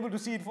only be able to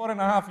see it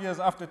 4.5 years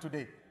after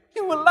today.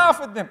 You will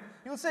laugh at them.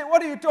 You'll say,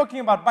 what are you talking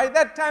about? By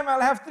that time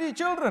I'll have 3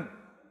 children.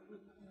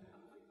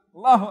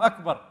 Allahu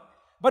Akbar.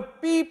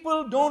 But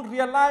people don't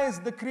realize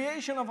the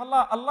creation of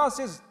Allah. Allah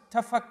says,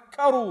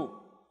 tafakkaru.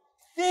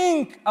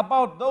 Think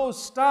about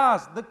those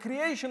stars, the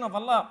creation of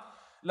Allah.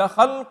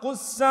 لَخَلْقُ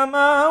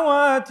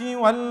السَّمَاوَاتِ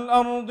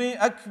وَالْأَرْضِ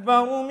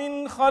أَكْبَرُ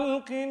مِنْ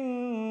خَلْقِ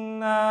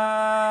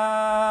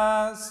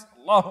النَّاسِ.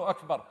 Allahu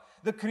Akbar.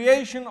 The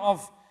creation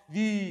of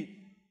the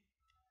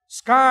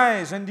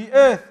skies and the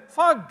earth,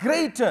 far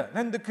greater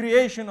than the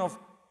creation of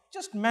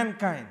just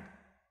mankind.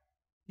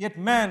 Yet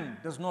man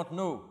does not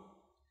know.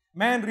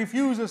 Man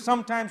refuses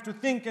sometimes to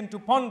think and to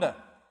ponder.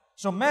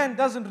 So man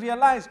doesn't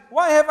realize,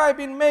 why have I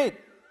been made?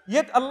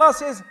 Yet Allah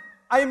says,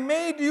 I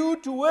made you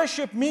to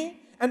worship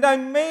me, and I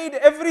made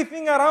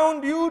everything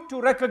around you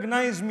to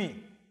recognize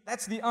me.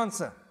 That's the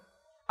answer.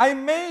 I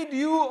made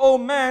you, O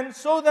man,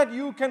 so that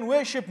you can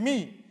worship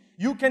me.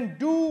 You can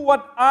do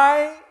what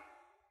I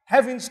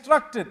have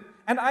instructed.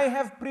 And I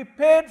have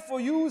prepared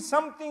for you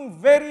something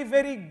very,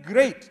 very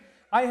great.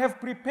 I have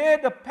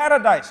prepared a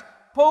paradise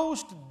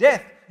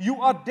post-death.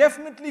 You are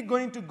definitely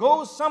going to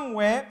go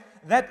somewhere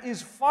that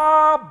is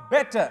far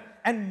better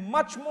and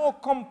much more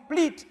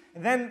complete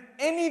than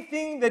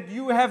anything that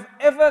you have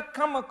ever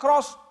come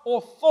across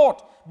or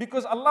thought.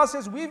 Because Allah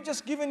says, we've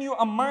just given you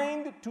a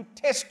mind to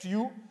test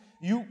you,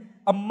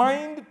 a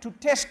mind to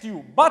test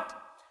you. But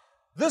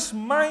this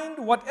mind,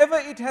 whatever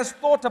it has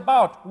thought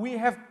about, we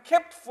have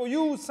kept for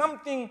you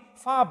something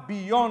far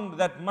beyond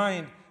that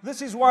mind.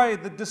 This is why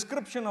the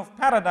description of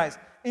paradise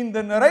in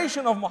the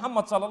narration of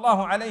Muhammad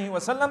sallallahu alaihi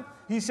wasallam,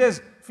 he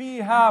says,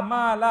 فِيهَا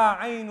مَا لَا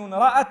عَيْنٌ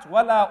رَأَتْ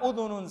وَلَا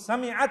أُذُنٌ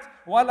سَمِعَتْ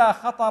وَلَا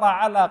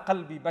خَطَرَ عَلَى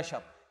قَلْبِ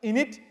بَشَرٍ. In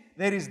it,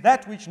 there is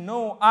that which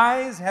no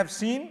eyes have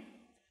seen,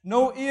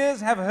 no ears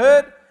have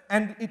heard,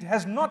 and it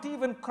has not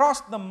even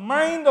crossed the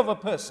mind of a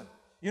person.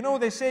 You know,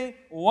 they say,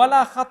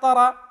 وَلَا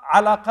خَطَرَ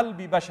عَلَى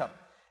قَلْبِ بَشَرٍ.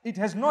 It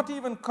has not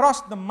even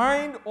crossed the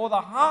mind or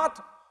the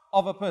heart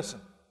of a person.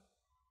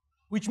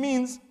 Which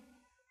means,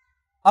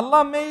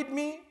 Allah made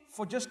me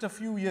for just a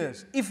few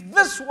years. If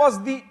this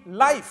was the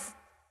life,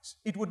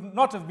 it would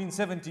not have been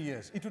 70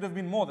 years. It would have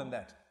been more than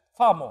that,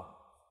 far more.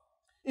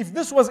 If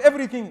this was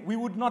everything, we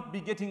would not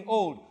be getting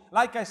old.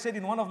 Like I said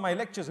in one of my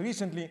lectures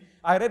recently,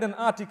 I read an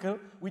article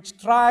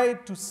which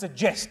tried to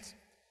suggest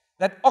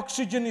that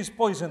oxygen is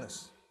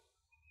poisonous.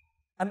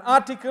 An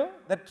article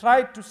that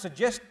tried to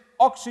suggest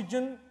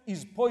oxygen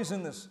is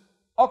poisonous.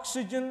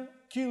 Oxygen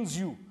kills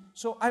you.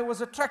 So I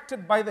was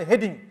attracted by the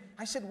heading.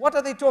 I said, what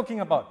are they talking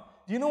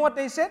about? Do you know what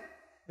they said?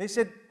 They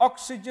said,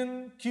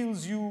 oxygen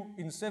kills you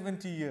in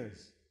 70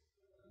 years.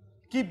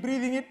 Keep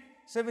breathing it,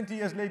 70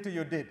 years later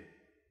you're dead.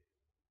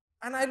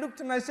 And I looked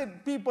and I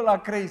said, people are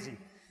crazy.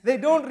 They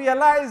don't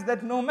realize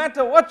that no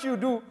matter what you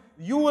do,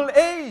 you will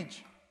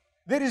age.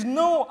 There is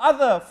no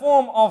other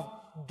form of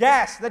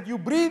gas that you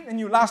breathe and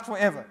you last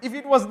forever. If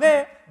it was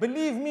there,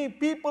 believe me,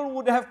 people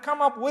would have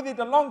come up with it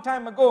a long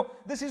time ago.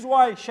 This is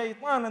why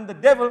Shaitan and the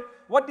devil,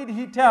 what did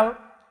he tell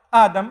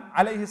Adam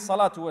alayhi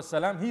salatu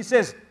wasalam? He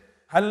says,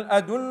 هل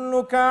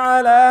أدلك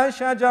على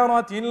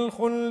شجرة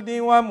الخلد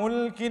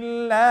وملك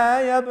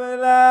لا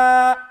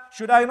يبلى.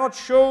 Should I not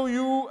show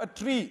you a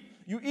tree?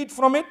 You eat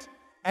from it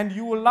and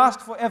you will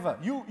last forever.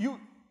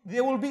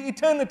 There will be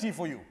eternity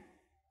for you.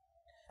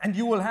 And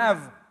you will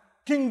have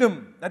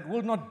kingdom that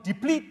will not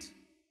deplete.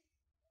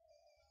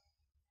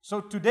 So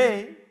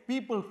today,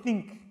 people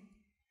think,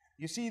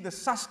 you see the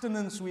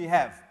sustenance we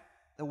have,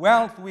 the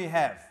wealth we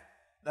have,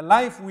 the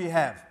life we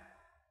have.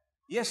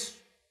 Yes,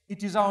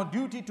 it is our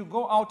duty to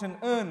go out and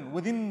earn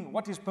within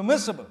what is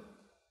permissible.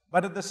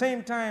 But at the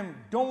same time,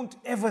 don't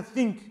ever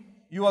think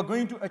you are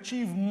going to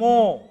achieve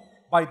more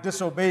by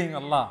disobeying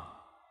Allah.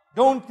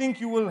 Don't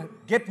think you will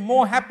get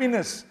more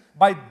happiness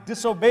by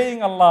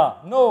disobeying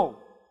Allah. No.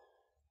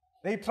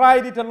 They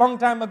tried it a long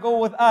time ago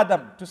with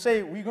Adam to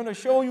say, we're going to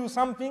show you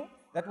something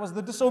that was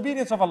the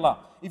disobedience of Allah.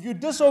 If you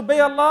disobey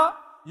Allah,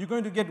 you're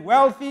going to get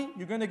wealthy,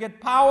 you're going to get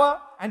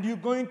power, and you're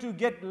going to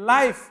get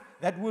life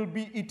that will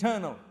be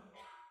eternal.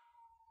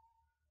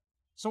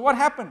 So what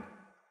happened?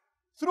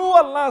 Through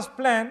Allah's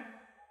plan,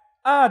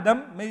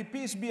 Adam, may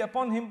peace be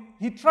upon him,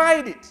 he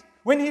tried it.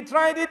 When he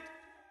tried it,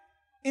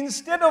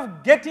 instead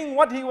of getting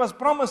what he was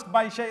promised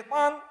by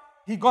Shaitan,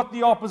 he got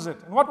the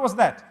opposite. And what was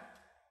that?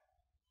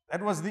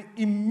 That was the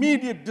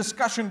immediate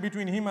discussion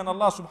between him and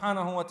Allah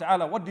subhanahu wa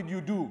ta'ala. What did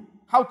you do?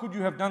 How could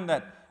you have done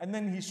that? And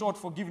then he sought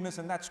forgiveness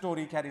and that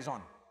story carries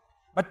on.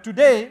 But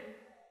today,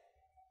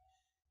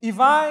 if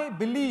I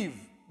believe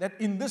that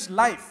in this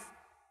life,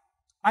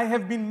 I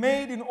have been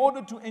made in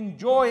order to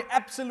enjoy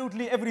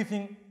absolutely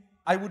everything,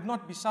 I would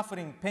not be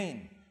suffering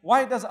pain.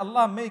 Why does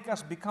Allah make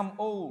us become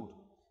old?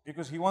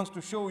 Because He wants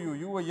to show you,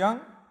 you were young,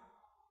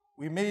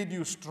 we made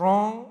you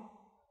strong,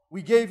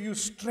 we gave you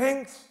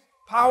strength,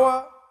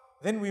 power,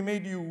 then we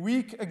made you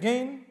weak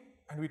again,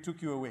 and we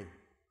took you away.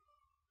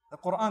 The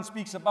Quran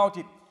speaks about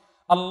it.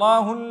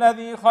 الله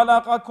الذي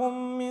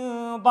خلقكم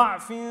من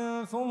ضعف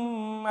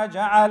ثم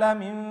جعل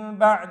من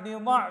بعد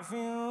ضعف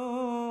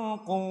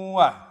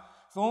قوة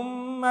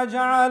ثم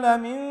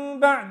جعل من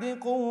بعد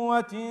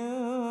قوة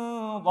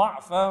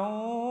ضعفا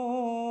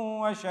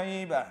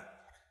وشيبة.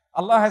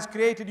 Allah has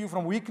created you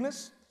from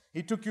weakness,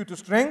 He took you to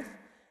strength,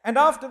 and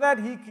after that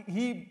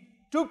He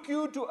took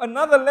you to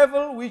another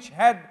level which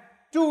had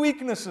two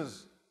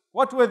weaknesses.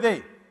 What were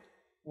they?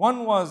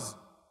 One was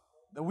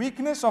the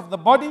weakness of the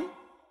body,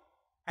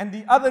 and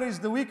the other is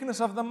the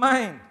weakness of the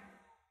mind.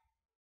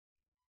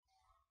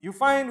 You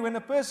find when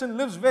a person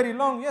lives very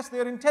long, yes, they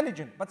are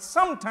intelligent, but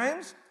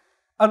sometimes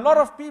a lot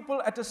of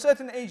people at a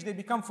certain age, they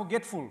become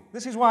forgetful.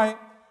 This is why,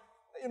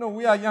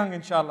 we are young,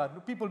 inshallah.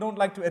 People don't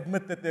like to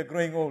admit that they're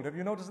growing old. Have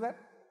you noticed that?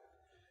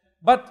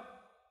 But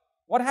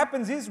what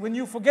happens is, when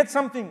you forget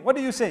something, what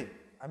do you say?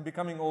 I'm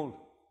becoming old.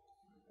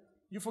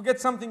 You forget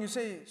something, you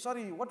say,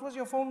 sorry, what was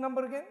your phone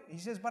number again? He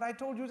says, but I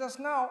told you just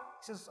now.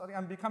 He says, sorry,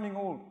 I'm becoming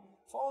old.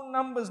 Phone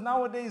numbers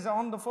nowadays are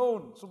on the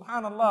phone.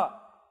 Subhanallah.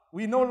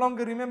 We no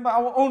longer remember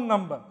our own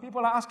number.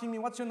 People are asking me,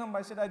 what's your number?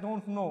 I said, I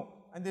don't know.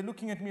 And they're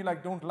looking at me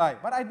like, don't lie.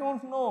 But I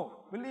don't know.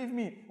 Believe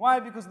me. Why?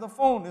 Because the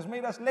phone has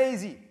made us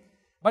lazy.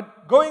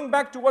 But going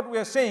back to what we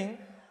are saying,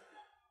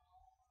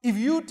 if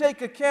you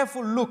take a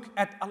careful look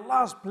at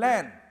Allah's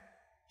plan,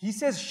 He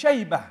says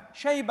shaybah.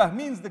 Shaybah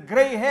means the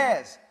gray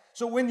hairs.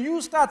 So when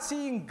you start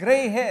seeing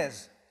gray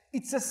hairs,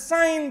 it's a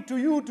sign to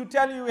you to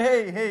tell you,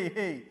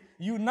 hey,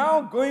 you're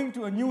now going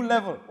to a new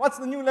level. What's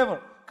the new level?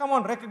 Come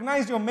on,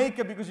 recognize your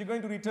maker because you're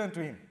going to return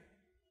to him.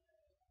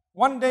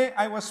 One day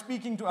I was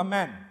speaking to a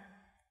man,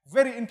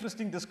 very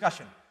interesting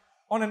discussion,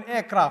 on an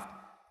aircraft.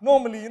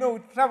 Normally, we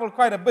travel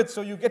quite a bit,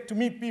 so you get to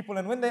meet people,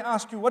 and when they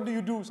ask you, what do?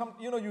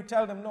 You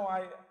tell them, no,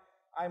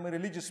 I'm a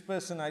religious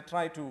person. I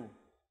try to,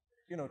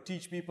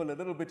 teach people a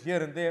little bit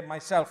here and there,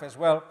 myself as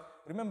well.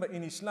 Remember,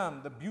 in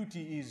Islam, the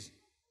beauty is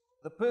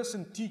the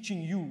person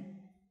teaching you,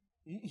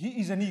 he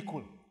is an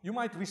equal. You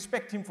might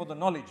respect him for the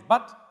knowledge,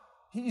 but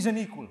he is an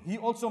equal. He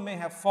also may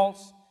have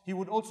faults. He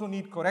would also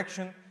need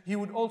correction. He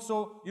would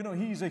also,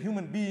 he is a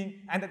human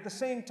being. And at the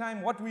same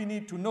time, what we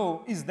need to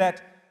know is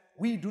that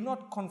we do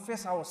not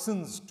confess our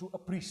sins to a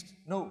priest.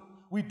 No,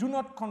 we do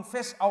not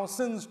confess our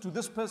sins to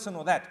this person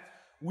or that.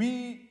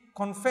 We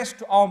confess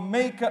to our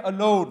Maker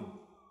alone.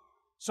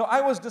 So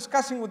I was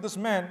discussing with this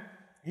man.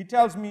 He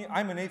tells me,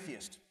 I'm an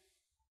atheist.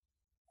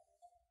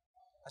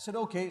 I said,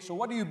 okay, so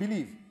what do you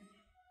believe?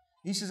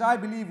 He says, I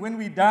believe when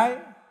we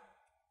die,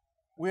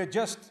 we're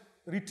just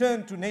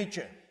returned to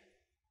nature.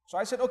 So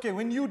I said, okay,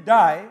 when you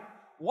die,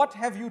 what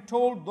have you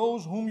told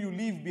those whom you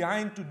leave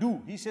behind to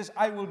do? He says,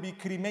 I will be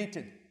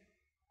cremated.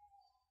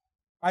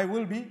 I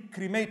will be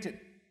cremated.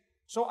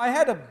 So I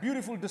had a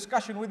beautiful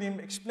discussion with him,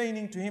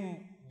 explaining to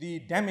him the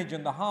damage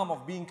and the harm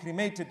of being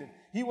cremated.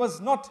 He was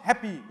not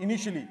happy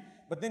initially,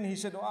 but then he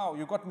said, wow,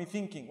 you got me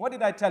thinking. What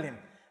did I tell him?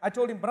 I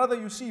told him, brother,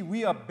 you see,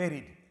 we are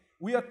buried.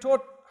 We are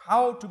taught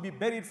how to be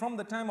buried from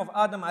the time of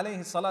Adam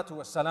alayhi salatu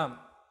wassalam.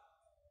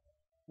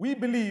 We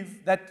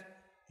believe that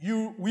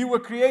we were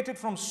created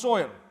from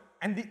soil,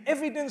 and the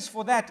evidence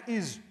for that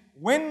is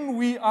when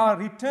we are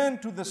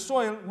returned to the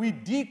soil, we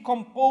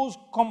decompose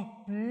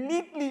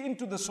completely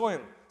into the soil,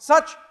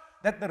 such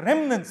that the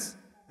remnants,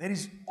 there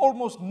is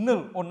almost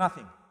nil or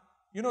nothing.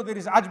 There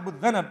is ajbud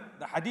dhanab.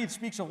 The hadith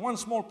speaks of one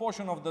small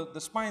portion of the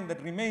spine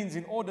that remains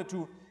in order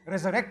to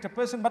resurrect a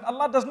person, but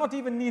Allah does not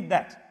even need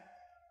that.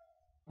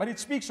 But it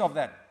speaks of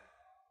that.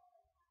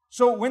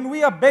 So when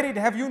we are buried,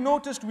 have you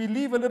noticed we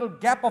leave a little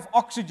gap of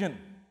oxygen?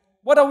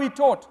 What are we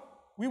taught?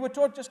 We were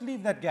taught just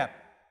leave that gap.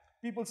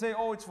 People say,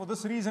 oh, it's for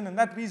this reason and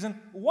that reason.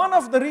 One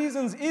of the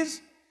reasons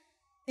is,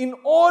 in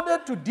order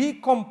to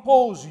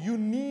decompose, you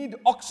need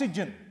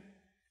oxygen.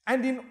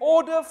 And in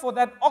order for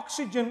that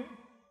oxygen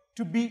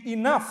to be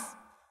enough,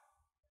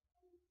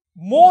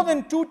 more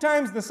than 2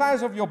 times the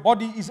size of your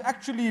body is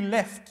actually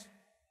left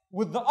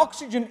with the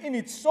oxygen in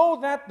it, so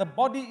that the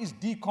body is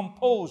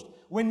decomposed.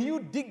 When you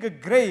dig a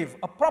grave,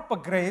 a proper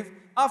grave,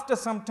 after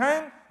some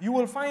time, you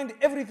will find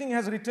everything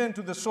has returned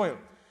to the soil.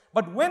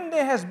 But when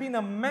there has been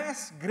a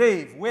mass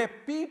grave where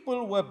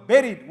people were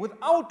buried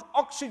without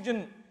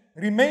oxygen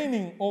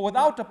remaining or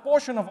without a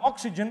portion of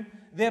oxygen,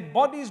 their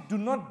bodies do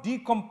not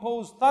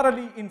decompose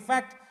thoroughly. In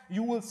fact,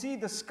 you will see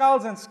the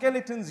skulls and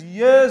skeletons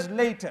years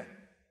later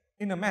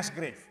in a mass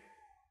grave.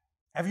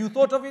 Have you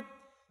thought of it?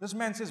 This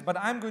man says, but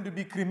I'm going to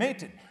be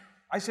cremated.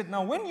 I said,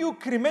 now when you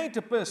cremate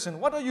a person,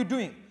 what are you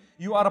doing?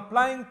 You are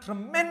applying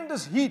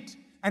tremendous heat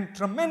and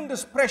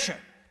tremendous pressure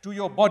to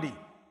your body.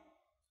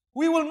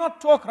 We will not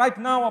talk right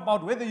now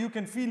about whether you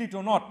can feel it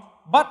or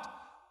not, but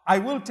I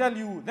will tell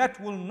you that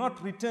will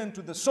not return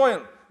to the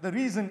soil. The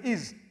reason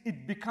is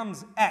it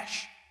becomes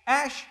ash.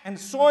 Ash and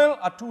soil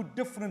are 2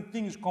 different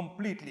things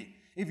completely.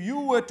 If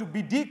you were to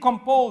be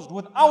decomposed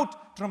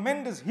without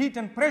tremendous heat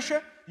and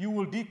pressure, you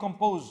will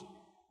decompose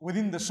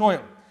within the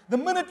soil. The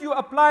minute you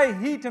apply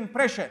heat and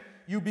pressure,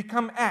 you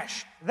become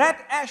ash.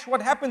 That ash,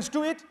 what happens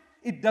to it?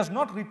 It does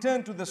not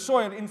return to the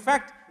soil. In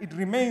fact, it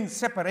remains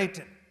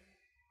separated.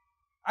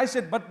 I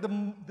said, but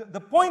the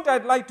point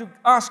I'd like to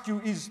ask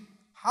you is,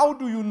 how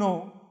do you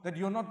know that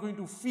you're not going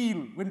to feel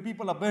when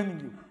people are burning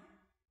you?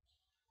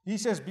 He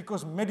says,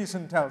 because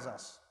medicine tells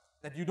us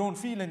that you don't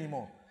feel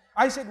anymore.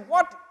 I said,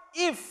 what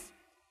if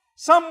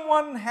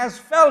someone has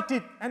felt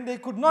it and they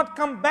could not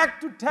come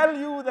back to tell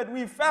you that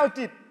we felt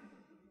it?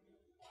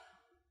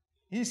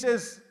 He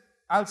says,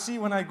 I'll see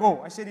when I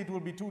go. I said, it will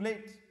be too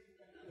late.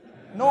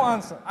 No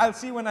answer. I'll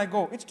see when I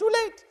go. It's too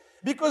late.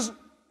 Because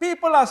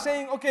people are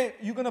saying, okay,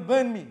 you're going to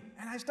burn me.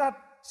 And I start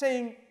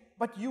saying,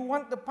 but you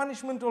want the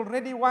punishment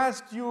already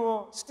whilst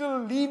you're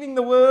still leaving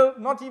the world,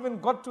 not even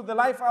got to the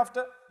life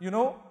after,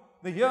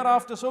 the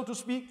hereafter, so to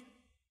speak,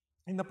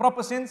 in the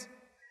proper sense.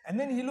 And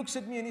then he looks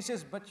at me and he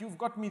says, but you've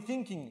got me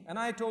thinking. And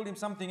I told him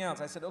something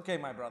else. I said, okay,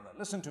 my brother,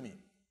 listen to me.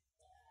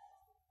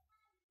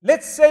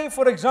 Let's say,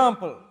 for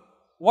example,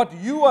 what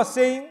you are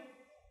saying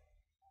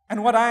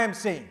and what I am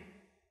saying.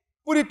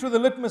 Put it to the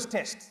litmus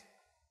test.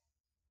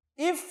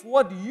 If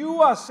what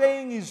you are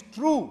saying is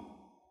true,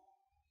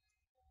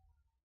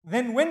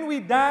 then when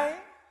we die,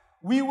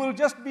 we will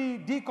just be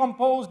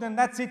decomposed and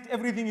that's it,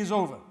 everything is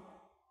over.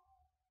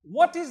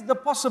 What is the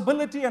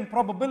possibility and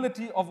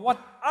probability of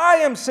what I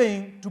am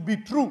saying to be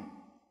true?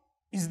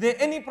 Is there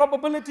any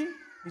probability?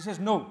 He says,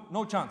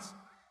 no chance.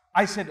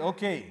 I said,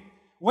 okay,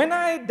 when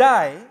I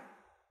die,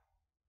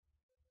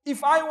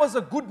 If I was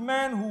a good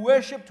man who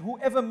worshipped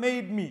whoever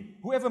made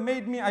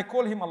me, I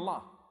call him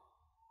Allah.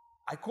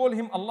 I call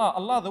him Allah,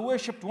 Allah the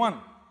worshipped one.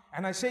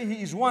 And I say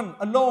He is one,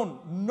 alone.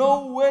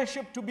 No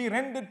worship to be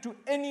rendered to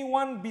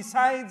anyone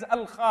besides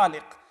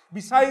Al-Khaliq,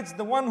 besides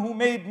the one who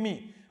made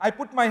me. I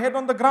put my head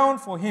on the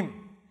ground for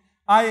Him.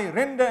 I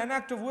render an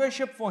act of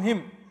worship for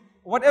Him.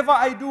 Whatever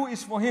I do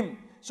is for Him.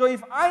 So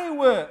if I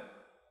were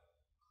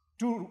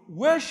to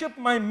worship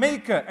my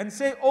Maker and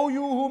say, "Oh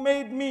you who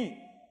made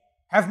me,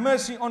 have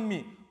mercy on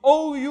me.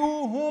 Oh you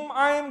whom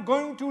I am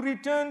going to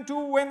return to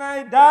when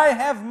I die,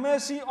 have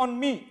mercy on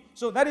me."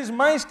 So that is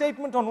my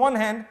statement on one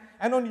hand,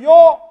 and on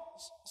your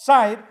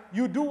side,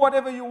 you do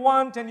whatever you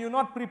want and you're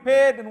not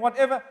prepared and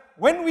whatever.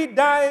 When we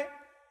die,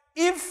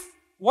 if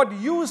what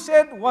you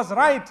said was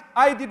right,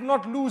 I did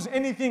not lose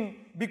anything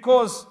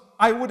because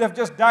I would have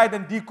just died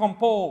and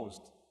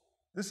decomposed.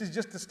 This is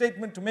just a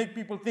statement to make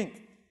people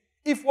think.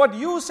 If what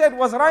you said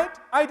was right,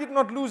 I did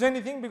not lose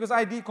anything because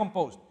I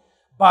decomposed.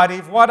 But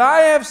if what I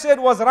have said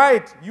was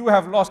right, you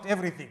have lost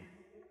everything.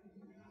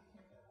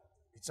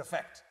 It's a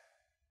fact.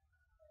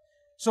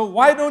 So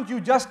why don't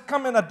you just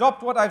come and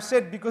adopt what I've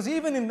said? Because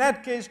even in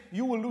that case,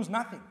 you will lose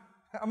nothing.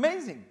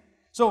 Amazing.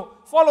 So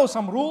follow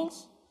some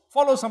rules,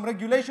 follow some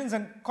regulations,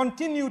 and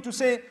continue to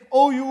say,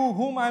 "Oh you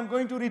whom I'm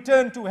going to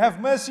return to,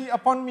 have mercy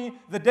upon me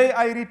the day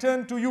I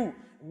return to you."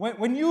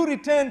 When you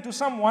return to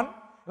someone,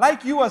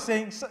 like you are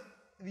saying,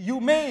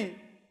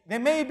 there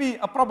may be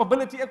a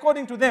probability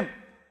according to them,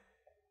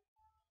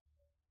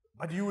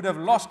 but you would have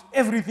lost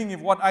everything if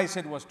what I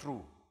said was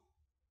true.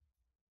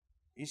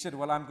 He said,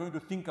 "Well, I'm going to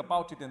think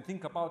about it and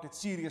think about it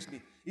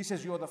seriously." He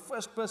says, "You're the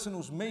first person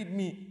who's made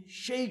me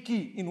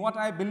shaky in what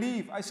I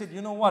believe." I said,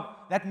 "You know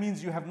what? That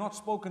means you have not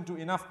spoken to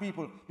enough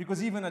people,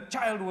 because even a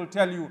child will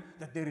tell you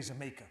that there is a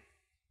Maker.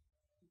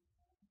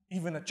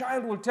 Even a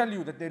child will tell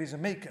you that there is a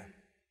Maker."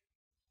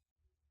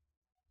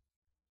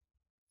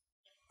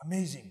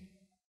 Amazing.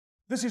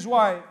 This is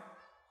why,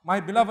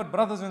 my beloved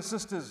brothers and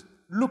sisters,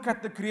 look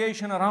at the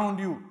creation around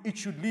you. It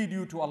should lead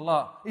you to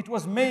Allah. It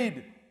was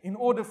made in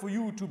order for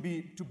you to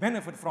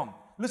benefit from.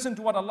 Listen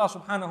to what Allah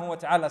subhanahu wa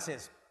ta'ala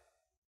says.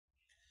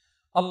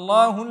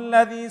 الله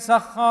الذي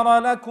سخر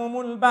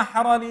لكم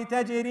البحر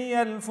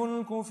لتجري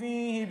الفلك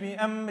فيه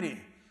بأمره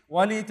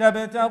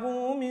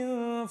ولتبتغوا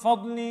من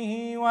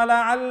فضله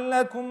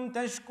ولعلكم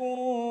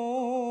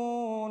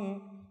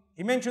تشكرون.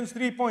 He mentions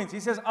 3 points. He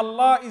says,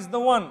 Allah is the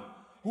one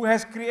who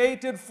has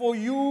created for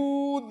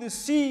you the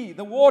sea,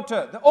 the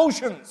water, the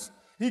oceans.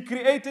 He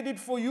created it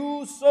for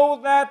you so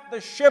that the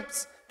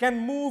ships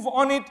can move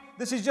on it.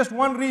 This is just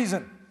one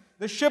reason.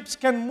 The ships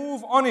can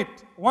move on it.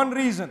 One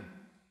reason.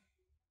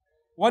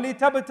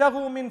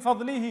 وَلِتَبْتَغُوا مِنْ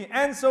فَضْلِهِ.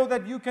 And so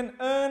that you can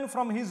earn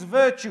from His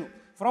virtue,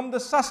 from the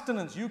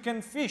sustenance. You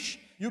can fish.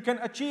 You can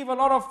achieve a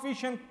lot of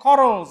fish and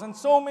corals and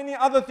so many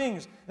other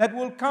things that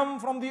will come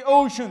from the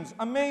oceans.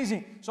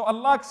 Amazing. So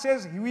Allah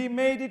says, we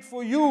made it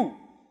for you.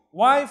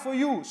 Why for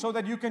you? So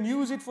that you can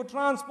use it for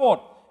transport,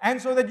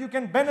 and so that you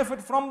can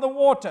benefit from the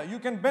water. You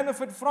can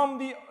benefit from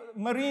the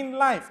marine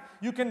life.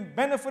 You can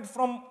benefit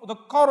from the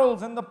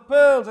corals and the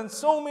pearls and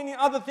so many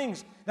other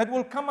things that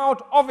will come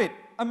out of it.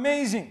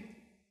 Amazing.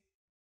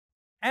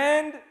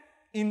 And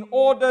in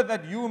order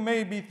that you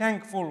may be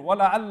thankful,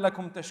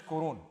 وَلَعَلَّكُمْ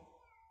تَشْكُرُونَ.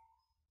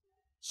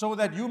 So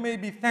that you may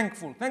be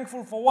thankful.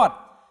 Thankful for what?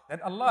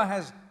 That Allah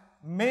has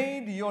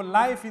made your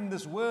life in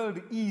this world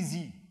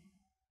easy.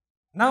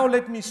 Now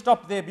let me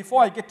stop there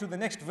before I get to the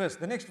next verse.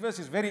 The next verse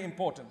is very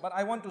important, but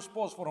I want to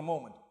pause for a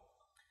moment.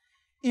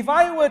 If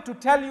I were to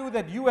tell you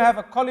that you have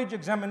a college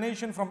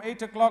examination from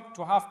 8 o'clock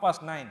to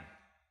 9:30,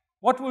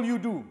 what will you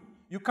do?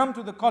 You come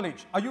to the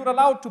college. Are you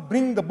allowed to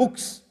bring the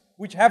books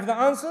which have the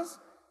answers?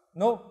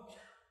 No.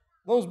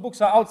 Those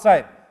books are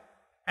outside.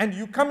 And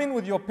you come in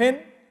with your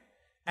pen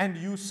and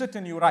you sit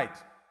and you write.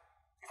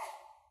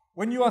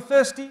 When you are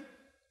thirsty,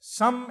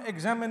 some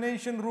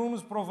examination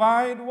rooms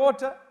provide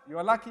water. You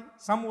are lucky.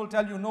 Some will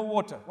tell you no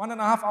water.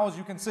 1.5 hours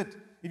you can sit.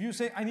 If you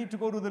say, I need to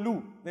go to the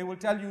loo, they will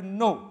tell you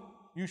no.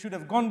 You should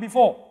have gone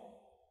before.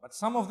 But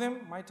some of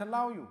them might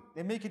allow you.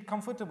 They make it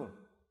comfortable.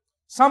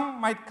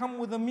 Some might come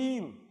with a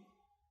meal.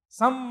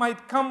 Some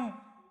might come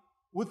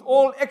with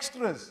all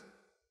extras.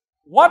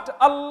 What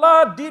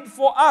Allah did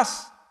for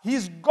us,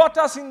 He's got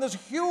us in this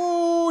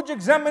huge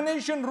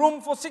examination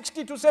room for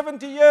 60 to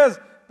 70 years,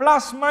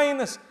 plus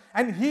minus.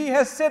 And He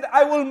has said,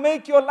 I will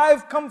make your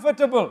life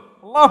comfortable.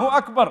 Allahu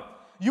Akbar.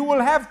 You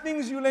will have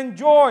things you'll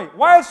enjoy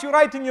whilst you're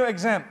writing your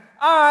exam.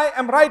 I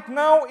am right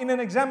now in an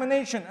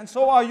examination, and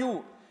so are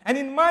you. And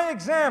in my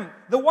exam,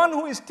 the one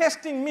who is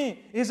testing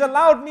me is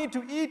allowed me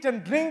to eat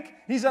and drink.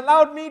 He's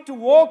allowed me to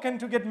walk and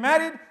to get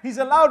married. He's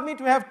allowed me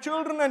to have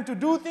children and to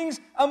do things.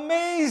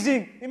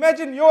 Amazing.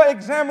 Imagine your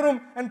exam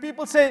room and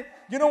people say,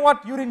 you know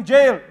what, you're in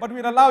jail, but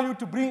we'll allow you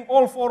to bring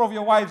all 4 of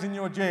your wives in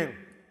your jail.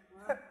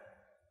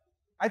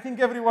 I think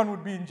everyone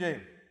would be in jail.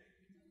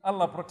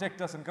 Allah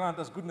protect us and grant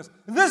us goodness.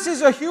 This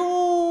is a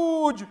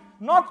huge,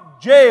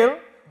 not jail,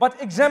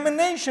 but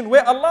examination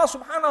where Allah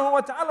subhanahu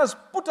wa ta'ala has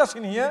put us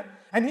in here.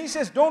 And He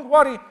says, don't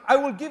worry, I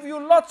will give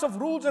you lots of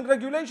rules and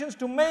regulations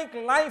to make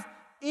life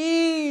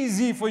easy.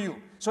 easy for you.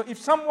 So if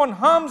someone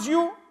harms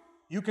you,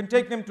 you can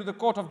take them to the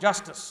court of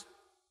justice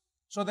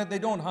so that they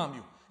don't harm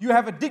you. You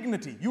have a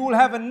dignity, you will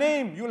have a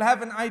name, you will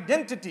have an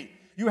identity,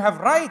 you have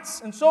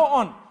rights and so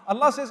on.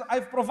 Allah says,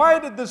 I've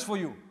provided this for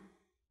you.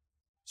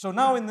 So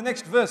now in the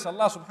next verse,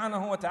 Allah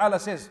subhanahu wa ta'ala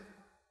says,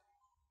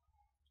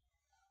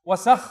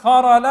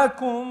 وَسَخَّرَ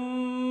لَكُم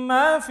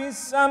مَّا فِي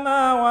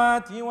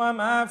السَّمَاوَاتِ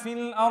وَمَا فِي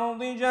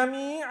الْأَرْضِ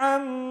جَمِيعًا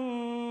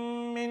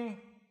مِّنْهُ.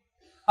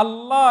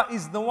 Allah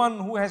is the one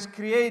who has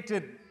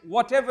created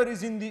whatever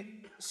is in the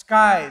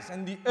skies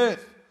and the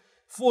earth.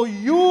 For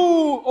you,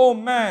 O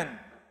man,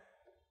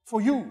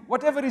 for you,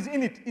 whatever is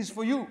in it is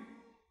for you.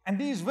 And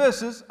these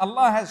verses,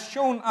 Allah has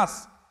shown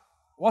us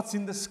what's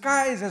in the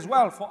skies as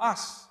well for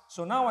us.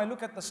 So now I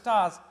look at the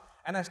stars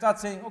and I start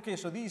saying, okay,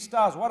 so these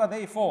stars, what are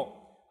they for?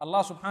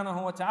 Allah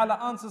subhanahu wa ta'ala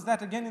answers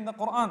that again in the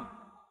Quran.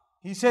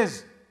 He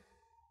says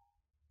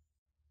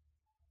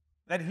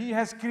that He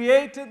has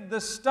created the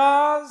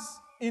stars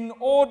in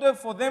order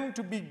for them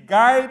to be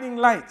guiding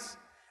lights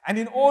and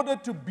in order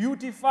to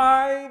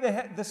beautify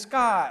the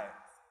sky.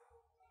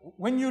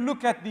 When you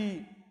look at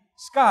the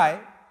sky,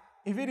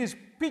 if it is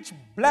pitch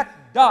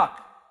black dark,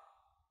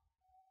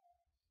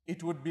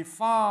 it would be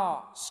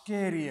far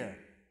scarier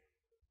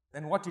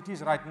than what it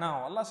is right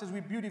now. Allah says,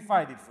 we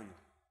beautified it for you.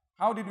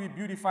 How did we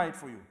beautify it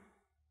for you?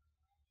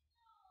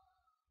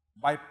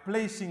 By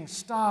placing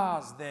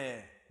stars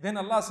there. Then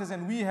Allah says,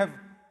 and we have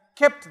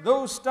kept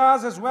those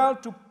stars as well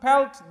to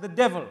pelt the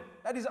devil.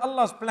 That is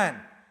Allah's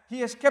plan. He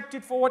has kept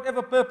it for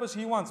whatever purpose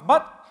He wants.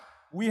 But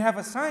we have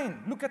a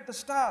sign. Look at the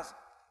stars.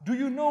 Do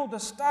you know the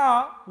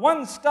star,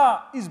 one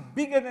star is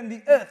bigger than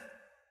the earth?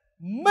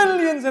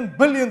 Millions and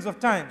billions of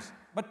times.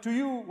 But to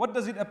you, what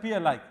does it appear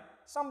like?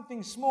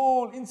 Something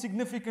small,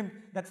 insignificant,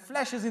 that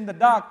flashes in the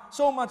dark.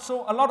 So much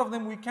so, a lot of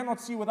them we cannot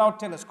see without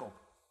telescope.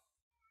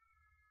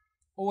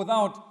 Or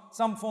without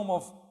some form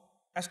of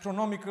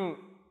astronomical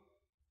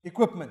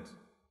equipment.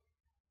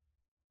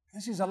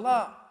 This is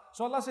Allah.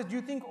 So Allah says, do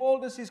you think all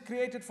this is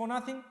created for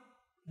nothing?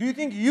 Do you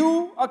think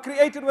you are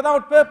created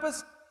without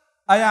purpose?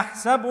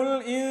 أَيَحْسَبُ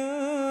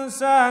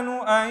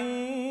الْإِنسَانُ أَن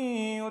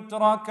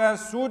يُتْرَكَ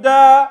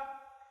سُدًى.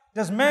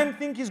 Does man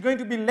think he's going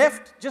to be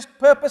left just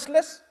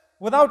purposeless,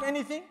 without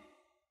anything?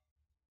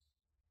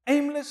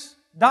 Aimless,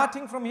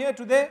 darting from here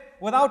to there,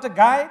 without a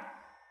guide?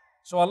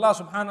 So Allah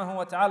subhanahu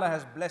wa ta'ala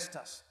has blessed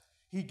us.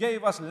 He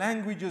gave us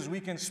languages we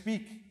can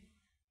speak.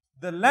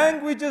 The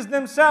languages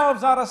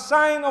themselves are a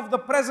sign of the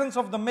presence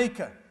of the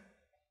Maker.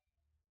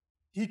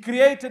 He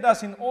created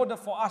us in order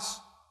for us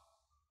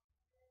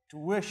to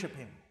worship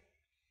Him.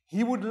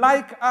 He would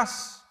like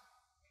us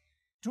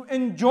to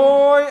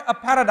enjoy a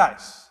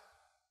paradise.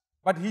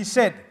 But He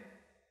said,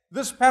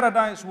 this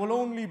paradise will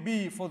only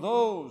be for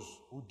those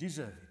who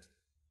deserve it.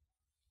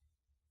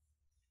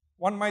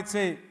 One might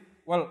say,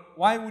 well,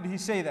 why would He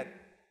say that?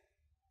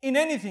 In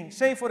anything,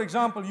 say for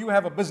example, you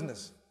have a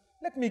business.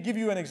 Let me give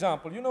you an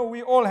example. You know,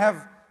 we all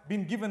have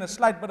been given a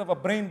slight bit of a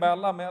brain by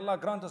Allah. May Allah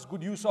grant us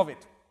good use of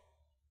it.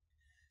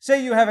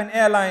 Say you have an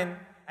airline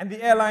and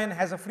the airline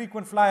has a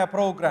frequent flyer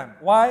program.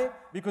 Why?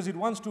 Because it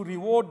wants to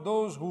reward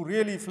those who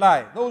really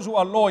fly, those who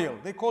are loyal.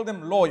 They call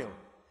them loyal.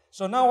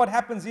 So now what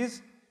happens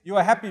is, you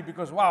are happy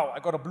because, wow, I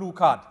got a blue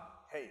card.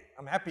 Hey,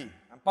 I'm happy.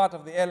 I'm part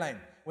of the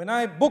airline. When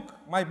I book,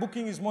 my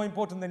booking is more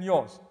important than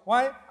yours.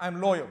 Why? I'm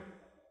loyal.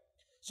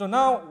 So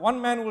now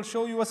one man will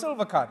show you a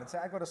silver card and say,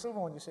 I got a silver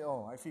one. You say,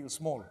 oh, I feel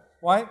small.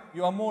 Why?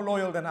 You are more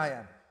loyal than I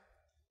am.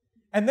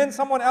 And then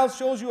someone else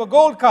shows you a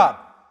gold card.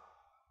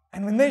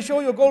 And when they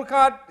show you a gold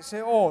card, they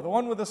say, oh, the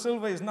one with the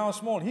silver is now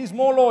small. He's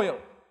more loyal.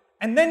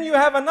 And then you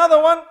have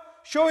another one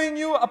showing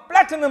you a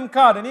platinum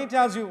card. And he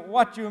tells you,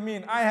 what you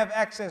mean? I have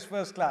access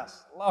first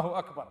class. Allahu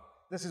Akbar.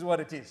 This is what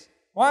it is.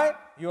 Why?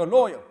 You are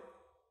loyal.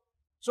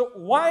 So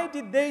why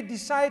did they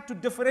decide to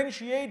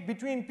differentiate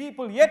between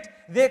people? Yet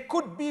there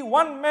could be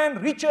one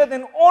man richer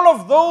than all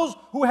of those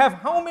who have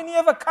how many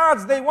ever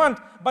cards they want,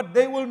 but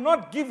they will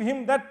not give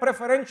him that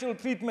preferential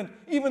treatment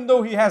even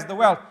though he has the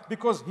wealth,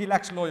 because he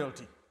lacks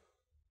loyalty.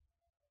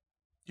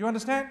 Do you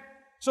understand?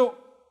 So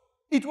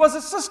it was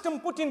a system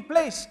put in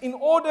place in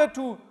order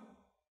to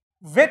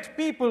vet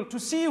people, to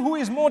see who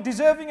is more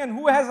deserving and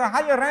who has a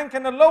higher rank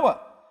and a lower.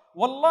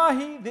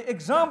 Wallahi, the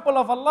example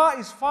of Allah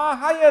is far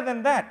higher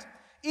than that.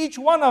 Each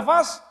one of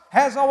us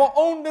has our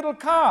own little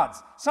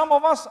cards. Some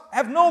of us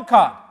have no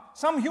card.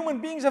 Some human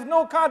beings have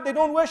no card, they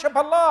don't worship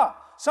Allah.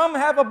 Some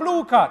have a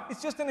blue card.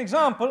 It's just an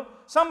example.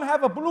 Some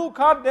have a blue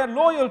card, their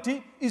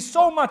loyalty is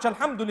so much,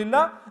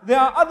 alhamdulillah. There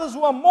are others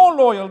who are more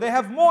loyal, they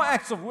have more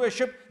acts of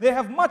worship, they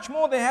have much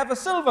more, they have a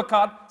silver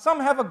card. Some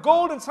have a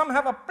gold and some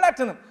have a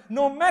platinum.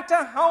 No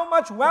matter how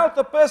much wealth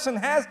a person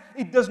has,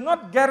 it does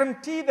not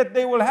guarantee that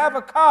they will have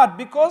a card,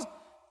 because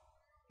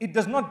it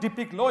does not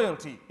depict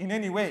loyalty in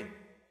any way.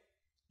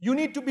 You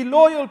need to be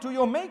loyal to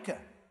your Maker.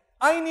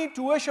 I need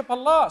to worship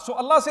Allah. So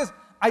Allah says,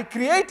 I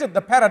created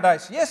the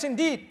paradise. Yes,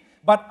 indeed.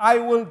 But I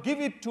will give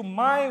it to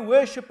my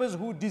worshippers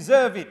who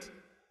deserve it.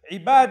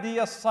 Ibadi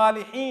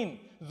as-salihin.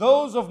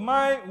 Those of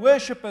my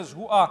worshippers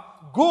who are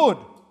good,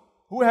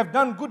 who have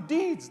done good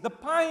deeds, the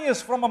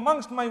pious from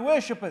amongst my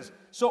worshippers.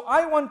 So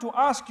I want to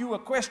ask you a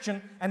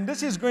question, and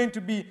this is going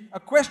to be a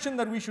question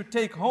that we should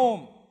take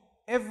home.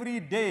 Every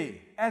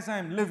day as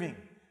I'm living,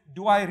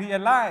 do I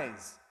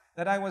realize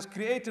that I was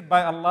created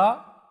by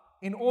Allah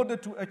in order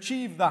to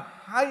achieve the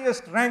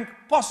highest rank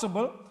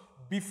possible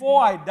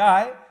before I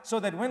die, so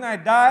that when I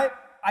die,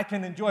 I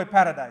can enjoy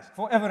paradise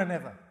forever and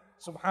ever?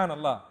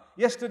 Subhanallah.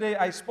 Yesterday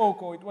I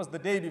spoke, or it was the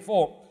day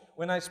before,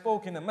 when I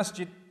spoke in a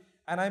masjid,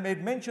 and I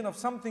made mention of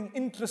something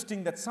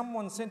interesting that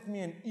someone sent me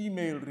an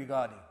email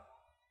regarding.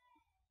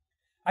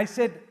 I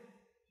said,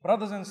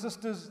 brothers and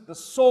sisters, the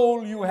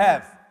soul you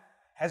have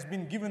has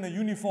been given a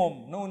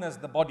uniform known as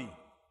the body.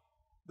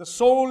 The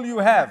soul you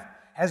have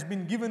has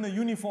been given a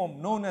uniform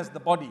known as the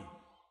body.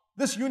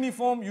 This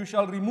uniform, you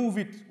shall remove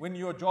it when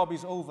your job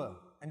is over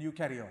and you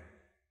carry on.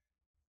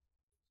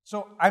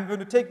 So I'm going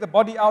to take the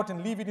body out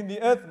and leave it in the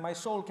earth. My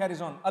soul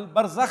carries on.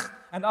 Al-Barzakh.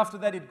 And after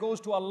that it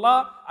goes to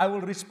Allah. I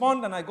will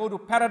respond and I go to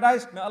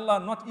paradise. May Allah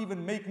not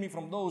even make me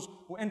from those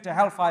who enter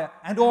hellfire.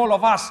 And all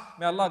of us,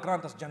 may Allah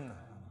grant us Jannah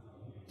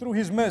through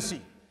His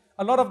mercy.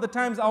 A lot of the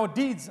times our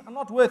deeds are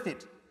not worth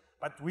it.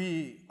 But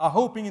we are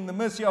hoping in the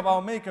mercy of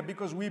our Maker,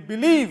 because we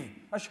believe,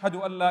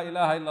 Ashhadu an la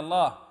ilaha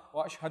illallah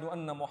wa ashhadu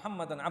anna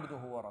Muhammadan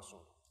abduhu wa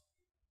rasul.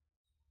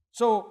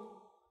 So,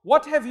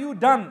 what have you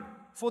done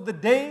for the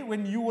day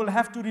when you will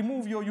have to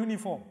remove your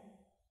uniform?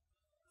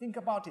 Think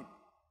about it.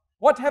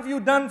 What have you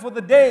done for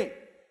the day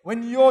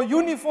when your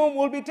uniform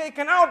will be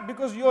taken out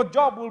because your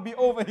job will be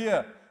over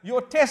here?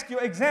 Your test,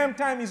 your exam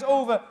time is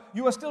over.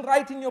 You are still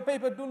writing your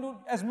paper, do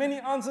as many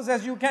answers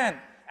as you can.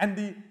 And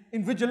the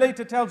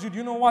invigilator tells you, do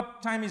you know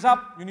what? Time is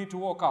up, you need to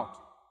walk out.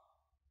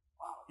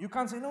 Wow. You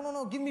can't say,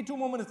 no, give me 2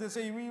 more minutes. They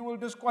say, we will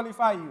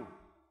disqualify you.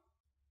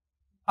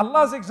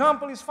 Allah's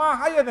example is far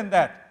higher than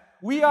that.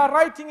 We are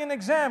writing an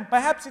exam.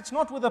 Perhaps it's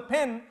not with a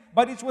pen,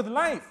 but it's with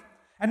life.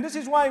 And this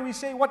is why we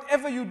say,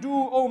 whatever you do,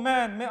 oh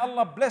man, may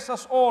Allah bless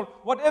us all.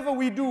 Whatever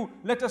we do,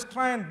 let us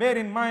try and bear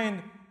in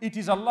mind, it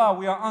is Allah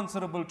we are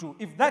answerable to.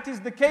 If that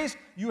is the case,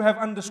 you have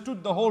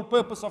understood the whole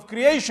purpose of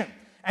creation.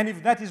 And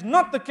if that is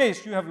not the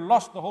case, you have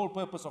lost the whole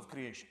purpose of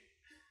creation.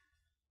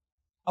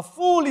 A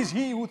fool is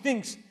he who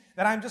thinks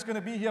that I'm just going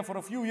to be here for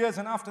a few years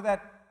and after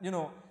that,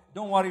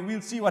 don't worry,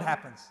 we'll see what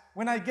happens.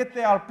 When I get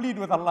there, I'll plead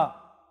with Allah.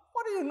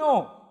 What do you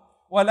know?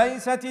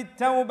 وَلَيْسَتِ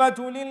التَّوْبَةُ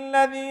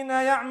لِلَّذِينَ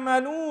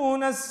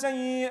يَعْمَلُونَ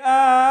السَّيِّئَاتِ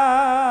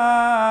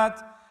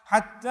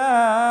حَتَّى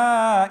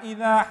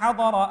إِذَا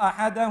حَضَرَ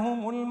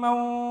أَحَدَهُمُ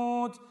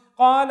الْمَوْتِ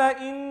قَالَ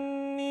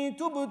إِنِّي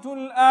تُبْتُ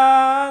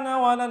الْآنَ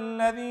وَلَا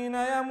الَّذِينَ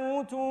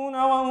يَمُوتُونَ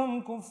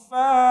وَهُمْ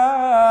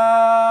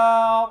كُفَّارٌ.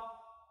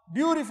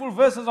 Beautiful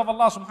verses of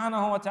Allah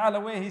subhanahu wa ta'ala,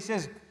 where He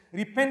says,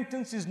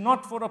 repentance is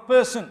not for a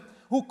person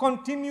who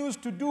continues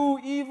to do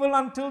evil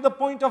until the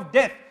point of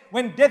death.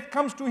 When death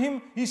comes to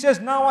him, he says,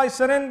 now I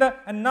surrender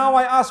and now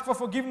I ask for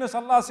forgiveness.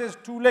 Allah says,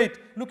 too late.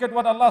 Look at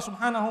what Allah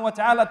subhanahu wa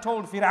ta'ala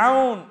told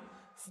Fir'aun,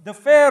 the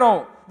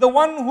Pharaoh, the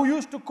one who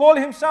used to call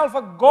himself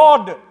a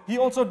god. He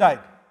also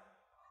died.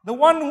 The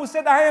one who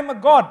said, I am a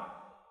god.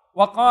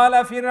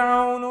 وَقَالَ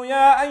فِرْعَوْنُ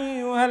يَا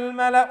أَيُّهَا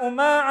الْمَلَأُ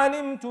مَا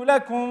عَلِمْتُ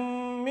لَكُم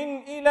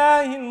مِّنْ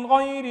إِلَٰهٍ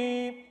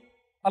غَيْرِي.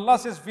 Allah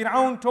says,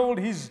 Fir'aun told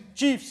his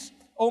chiefs,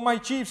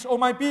 chiefs, O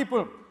my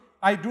people,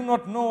 I do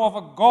not know of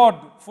a God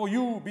for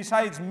you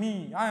besides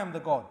me. I am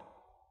the God.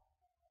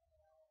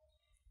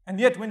 And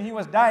yet when he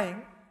was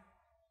dying,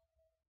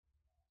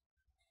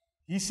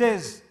 he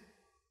says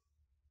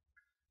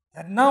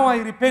that now I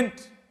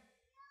repent.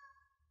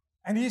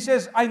 And he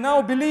says, I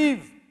now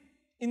believe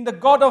in the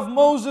God of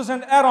Moses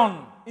and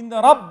Aaron, in the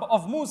Rabb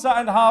of Musa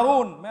and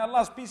Harun. May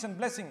Allah's peace and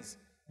blessings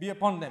be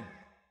upon them.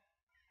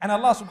 And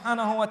Allah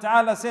subhanahu wa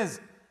ta'ala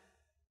says,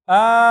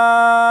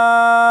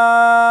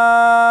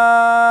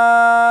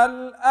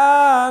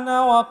 الآن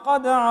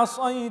وقد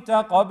عصيت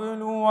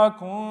قبل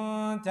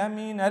وكنت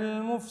من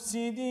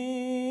المفسدين.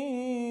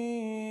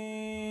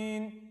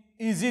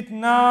 Is it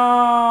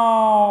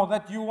now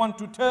that you want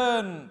to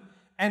turn,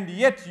 and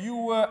yet you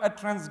were a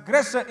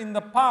transgressor in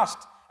the past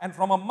and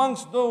from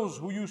amongst those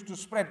who used to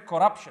spread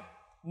corruption?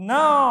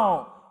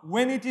 Now,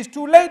 when it is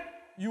too late,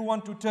 you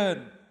want to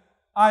turn.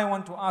 I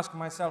want to ask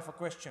myself a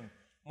question.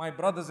 My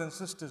brothers and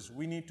sisters,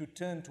 we need to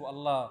turn to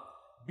Allah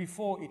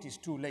before it is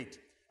too late.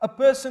 A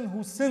person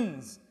who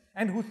sins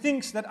and who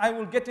thinks that I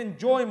will get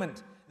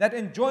enjoyment, that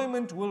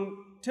enjoyment will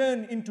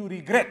turn into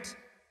regret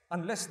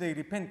unless they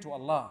repent to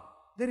Allah.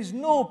 There is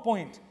no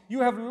point. You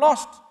have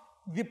lost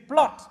the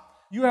plot.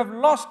 You have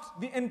lost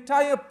the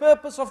entire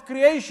purpose of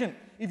creation.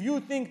 If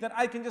you think that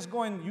I can just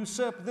go and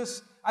usurp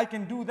this, I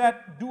can do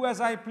that, do as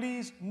I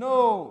please.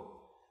 No.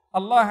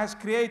 Allah has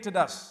created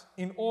us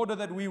in order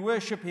that we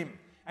worship Him.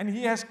 And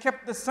He has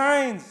kept the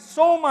signs,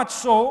 so much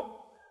so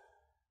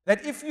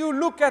that if you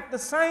look at the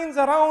signs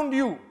around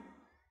you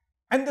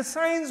and the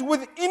signs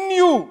within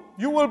you,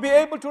 you will be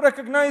able to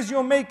recognize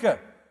your Maker.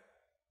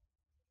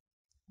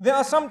 There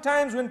are some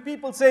times when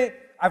people say,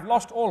 I've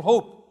lost all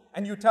hope.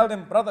 And you tell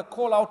them, brother,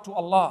 call out to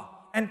Allah.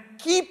 And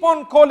keep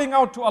on calling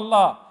out to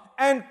Allah.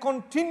 and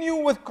continue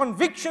with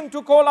conviction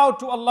to call out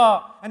to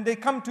Allah, and they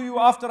come to you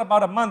after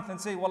about a month and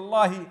say,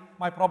 Wallahi,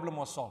 my problem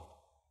was solved.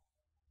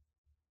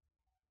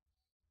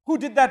 Who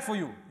did that for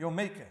you? Your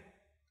Maker.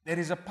 There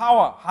is a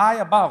power high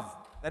above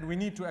that we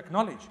need to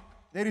acknowledge.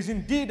 There is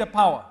indeed a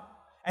power.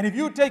 And if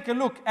you take a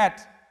look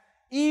at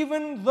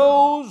even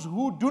those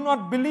who do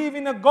not believe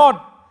in a God,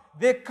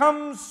 there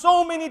come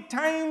so many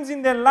times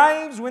in their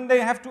lives when they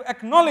have to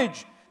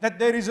acknowledge that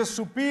there is a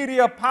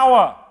superior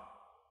power.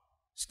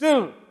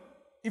 Still,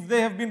 if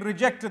they have been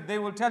rejected, they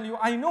will tell you,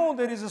 I know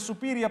there is a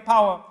superior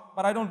power,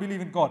 but I don't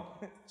believe in God.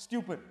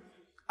 Stupid.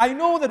 I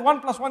know that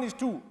 1 + 1 is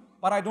 2,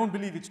 but I don't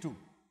believe it's 2.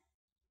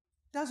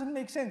 Doesn't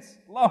make sense.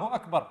 Allahu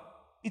Akbar.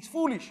 It's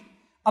foolish.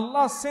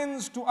 Allah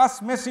sends to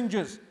us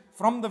messengers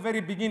from the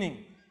very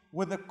beginning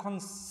with a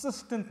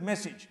consistent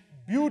message,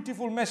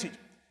 beautiful message.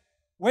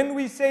 When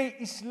we say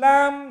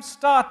Islam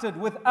started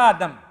with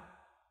Adam,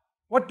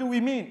 what do we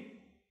mean?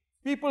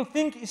 People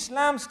think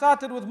Islam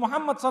started with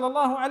Muhammad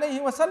sallallahu alaihi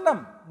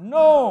wasallam.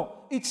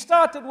 No, it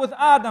started with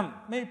Adam,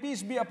 may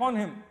peace be upon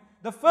him,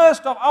 the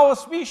first of our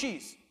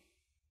species.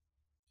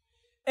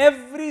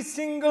 Every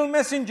single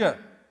messenger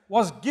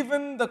was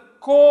given the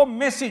core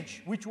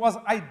message which was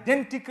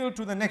identical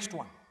to the next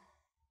one.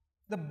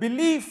 The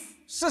belief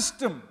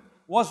system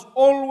was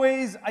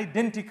always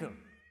identical.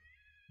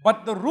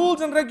 But the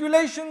rules and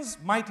regulations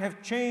might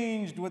have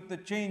changed with the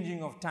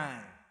changing of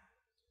time.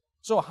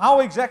 So how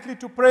exactly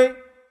to pray?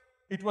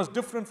 It was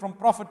different from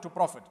prophet to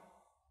prophet.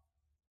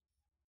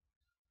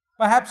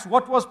 Perhaps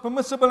what was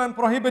permissible and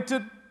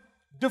prohibited,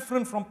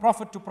 different from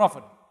prophet to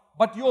prophet.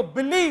 But your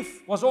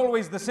belief was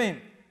always the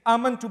same.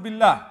 Amantu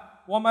billah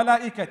wa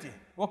malaikatih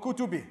wa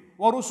kutubih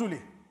wa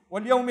rusulih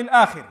wal yawmil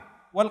akhir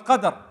wal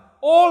qadar.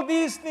 All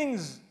these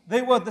things,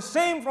 they were the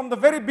same from the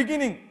very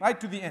beginning right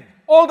to the end.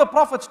 All the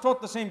prophets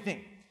taught the same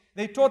thing.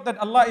 They taught that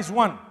Allah is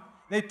one.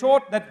 They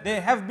taught that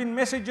there have been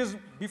messages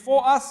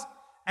before us,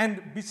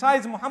 and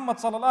besides Muhammad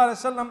sallallahu alaihi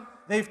wasallam,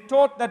 they've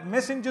taught that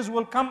messengers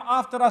will come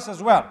after us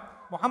as well.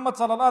 Muhammad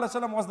sallallahu alaihi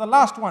wasallam was the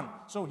last one.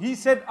 So he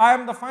said, I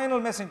am the final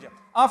messenger.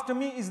 After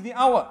me is the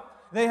hour.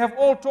 They have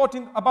all taught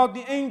about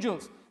the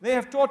angels. They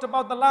have taught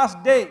about the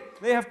last day.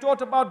 They have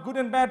taught about good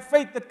and bad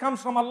fate that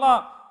comes from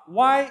Allah.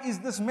 Why is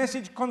this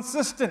message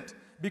consistent?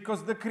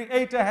 Because the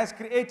Creator has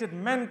created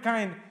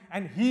mankind,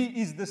 and He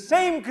is the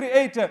same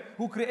Creator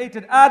who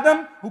created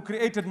Adam, who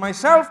created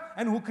myself,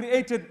 and who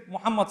created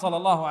Muhammad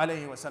sallallahu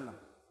alaihi wasallam.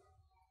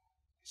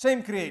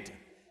 Same Creator.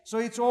 So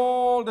it's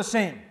all the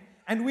same.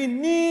 And we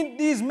need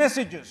these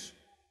messages.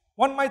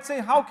 One might say,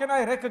 how can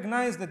I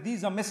recognize that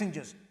these are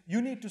messengers?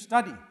 You need to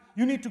study.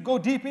 You need to go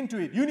deep into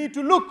it. You need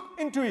to look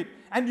into it.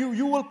 And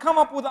you will come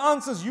up with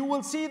answers. You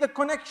will see the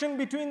connection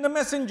between the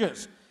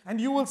messengers. And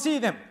you will see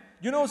them.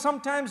 You know,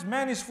 sometimes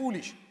man is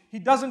foolish. He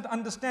doesn't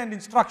understand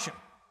instruction.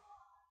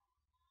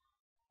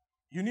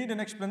 You need an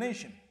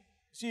explanation.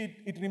 See,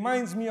 it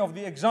reminds me of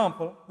the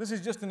example. This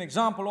is just an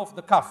example off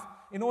the cuff,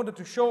 in order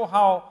to show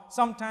how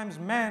sometimes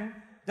man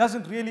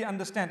doesn't really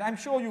understand. I'm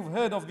sure you've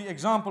heard of the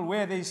example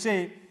where they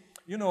say,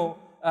 you know,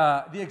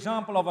 the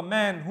example of a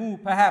man who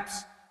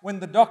perhaps, when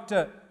the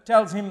doctor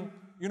tells him,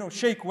 you know,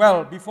 shake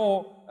well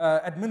before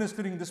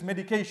administering this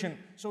medication.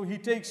 So he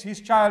takes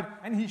his child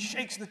and he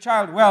shakes the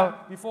child well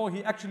before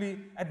he actually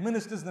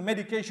administers the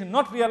medication,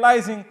 not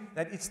realizing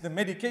that it's the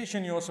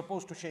medication you're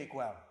supposed to shake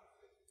well.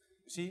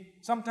 See,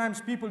 sometimes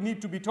people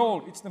need to be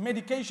told, it's the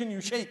medication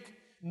you shake,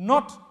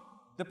 not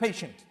the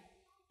patient.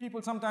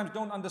 People sometimes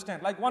don't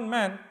understand. Like one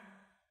man,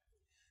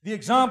 the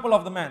example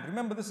of the man.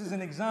 Remember, this is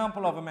an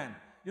example of a man.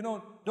 You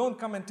know, don't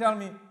come and tell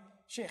me,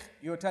 Sheikh,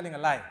 you're telling a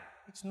lie.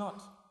 It's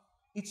not.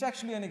 It's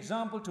actually an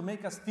example to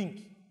make us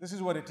think. This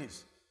is what it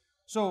is.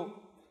 So,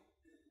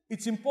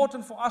 it's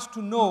important for us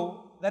to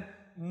know that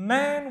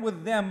man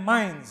with their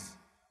minds,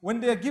 when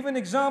they are given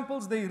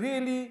examples, they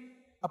really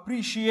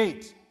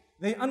appreciate.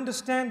 They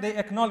understand, they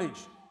acknowledge.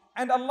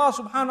 And Allah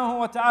subhanahu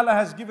wa ta'ala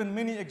has given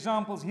many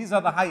examples. His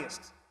are the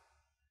highest.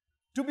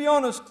 To be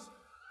honest,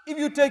 if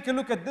you take a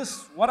look at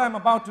this, what I'm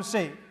about to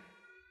say,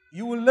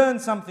 you will learn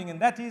something,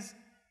 and that is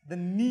the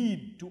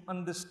need to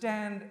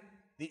understand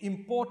the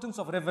importance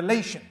of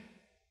revelation.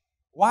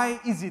 Why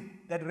is it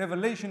that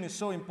revelation is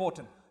so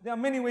important? There are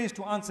many ways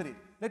to answer it.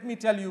 Let me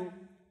tell you,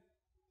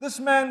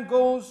 this man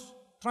goes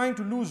trying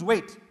to lose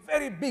weight,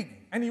 very big,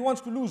 and he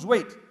wants to lose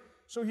weight.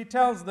 So he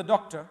tells the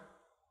doctor,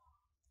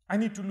 I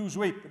need to lose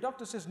weight. The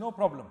doctor says, no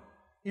problem.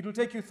 It will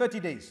take you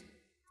 30 days.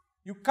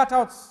 You cut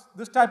out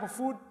this type of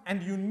food,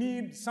 and you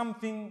need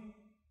something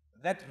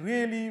that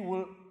really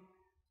will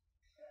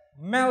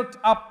melt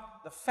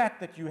up the fat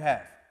that you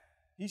have.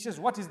 He says,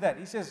 what is that?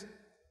 He says,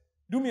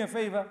 do me a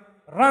favor,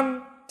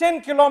 run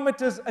 10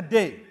 kilometers a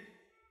day.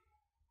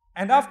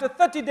 And after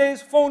 30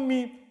 days, phone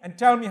me and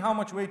tell me how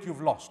much weight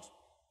you've lost.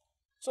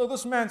 So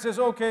this man says,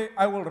 okay,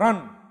 I will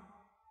run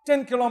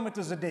 10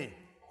 kilometers a day.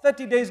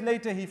 30 days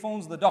later, he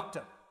phones the doctor.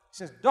 He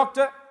says,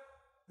 doctor,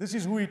 this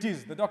is who it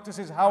is. The doctor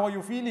says, how are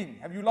you feeling?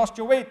 Have you lost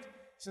your weight?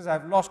 He says,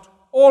 I've lost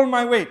all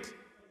my weight,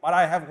 but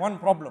I have one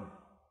problem.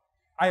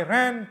 I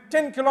ran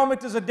 10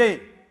 kilometers a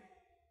day,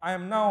 I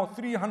am now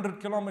 300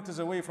 kilometers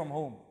away from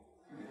home.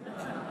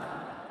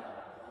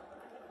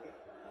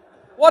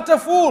 What a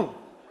fool!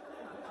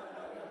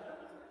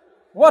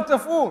 What a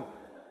fool!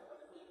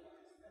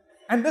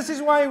 And this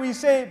is why we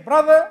say,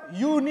 brother,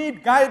 you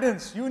need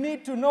guidance. You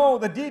need to know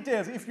the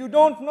details. If you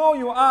don't know,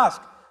 you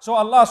ask. So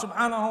Allah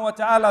subhanahu wa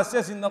ta'ala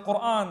says in the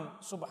Quran,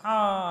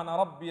 Subhana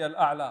Rabbi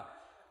al-A'la.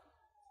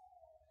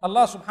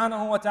 Allah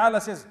subhanahu wa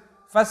ta'ala says,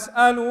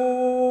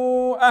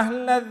 فَاسْأَلُوا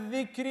أَهْلَ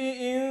الذِّكْرِ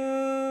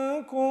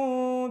إِن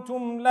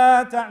كُنتُمْ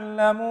لَا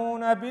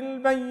تَعْلَمُونَ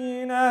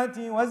بِالْبَيِّنَاتِ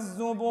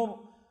وَالزُّبُرِ.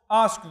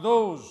 Ask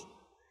those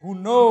who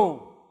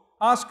know.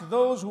 Ask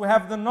those who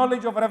have the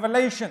knowledge of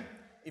revelation.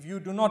 If you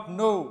do not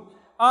know,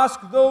 ask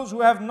those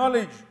who have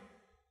knowledge,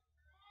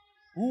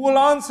 who will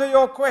answer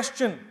your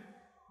question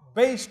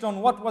based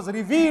on what was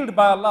revealed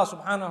by Allah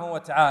subhanahu wa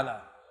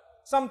ta'ala.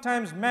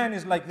 Sometimes man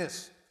is like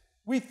this.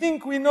 We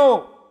think we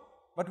know,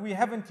 but we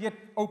haven't yet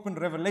opened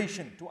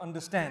revelation to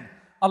understand.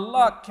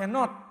 Allah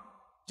cannot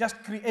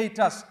just create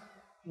us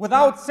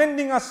without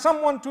sending us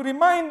someone to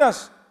remind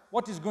us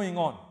what is going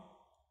on.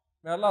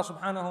 May Allah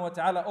subhanahu wa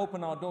ta'ala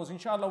open our doors.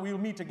 Inshallah, we will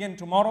meet again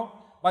tomorrow.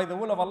 By the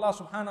will of Allah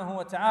subhanahu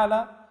wa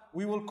ta'ala,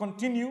 we will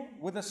continue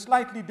with a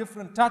slightly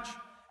different touch,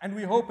 and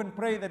we hope and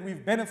pray that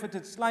we've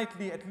benefited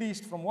slightly at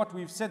least from what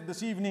we've said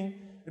this evening.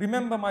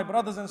 Remember, my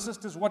brothers and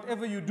sisters,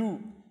 whatever you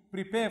do,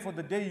 prepare for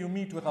the day you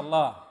meet with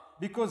Allah,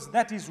 because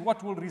that is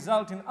what will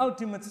result in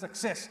ultimate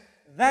success.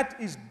 That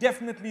is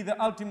definitely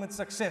the ultimate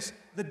success.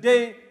 The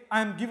day I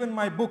am given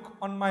my book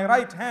on my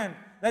right hand,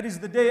 that is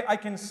the day I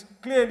can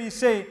clearly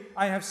say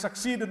I have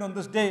succeeded on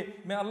this day.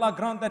 May Allah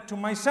grant that to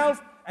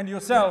myself and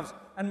yourselves.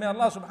 And may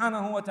Allah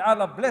subhanahu wa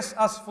ta'ala bless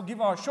us,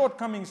 forgive our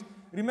shortcomings.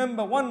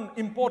 Remember one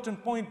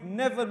important point,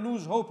 never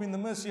lose hope in the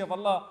mercy of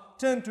Allah.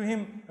 Turn to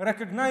Him,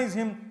 recognize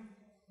Him.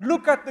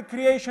 Look at the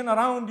creation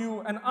around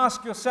you and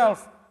ask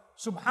yourself,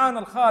 Subhan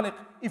al-Khaliq,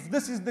 if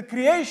this is the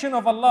creation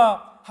of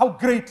Allah, how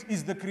great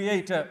is the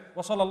Creator?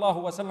 Wa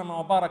sallallahu wa sallam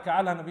wa baraka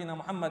ala nabina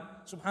Muhammad.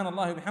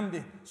 Subhanallah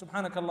bihamdih.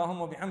 Subhanaka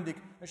Allahumma bihamdik.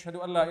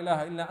 Ashhadu an la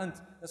ilaha illa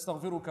ant.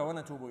 Astaghfiruka wa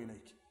natubu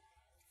ilayk.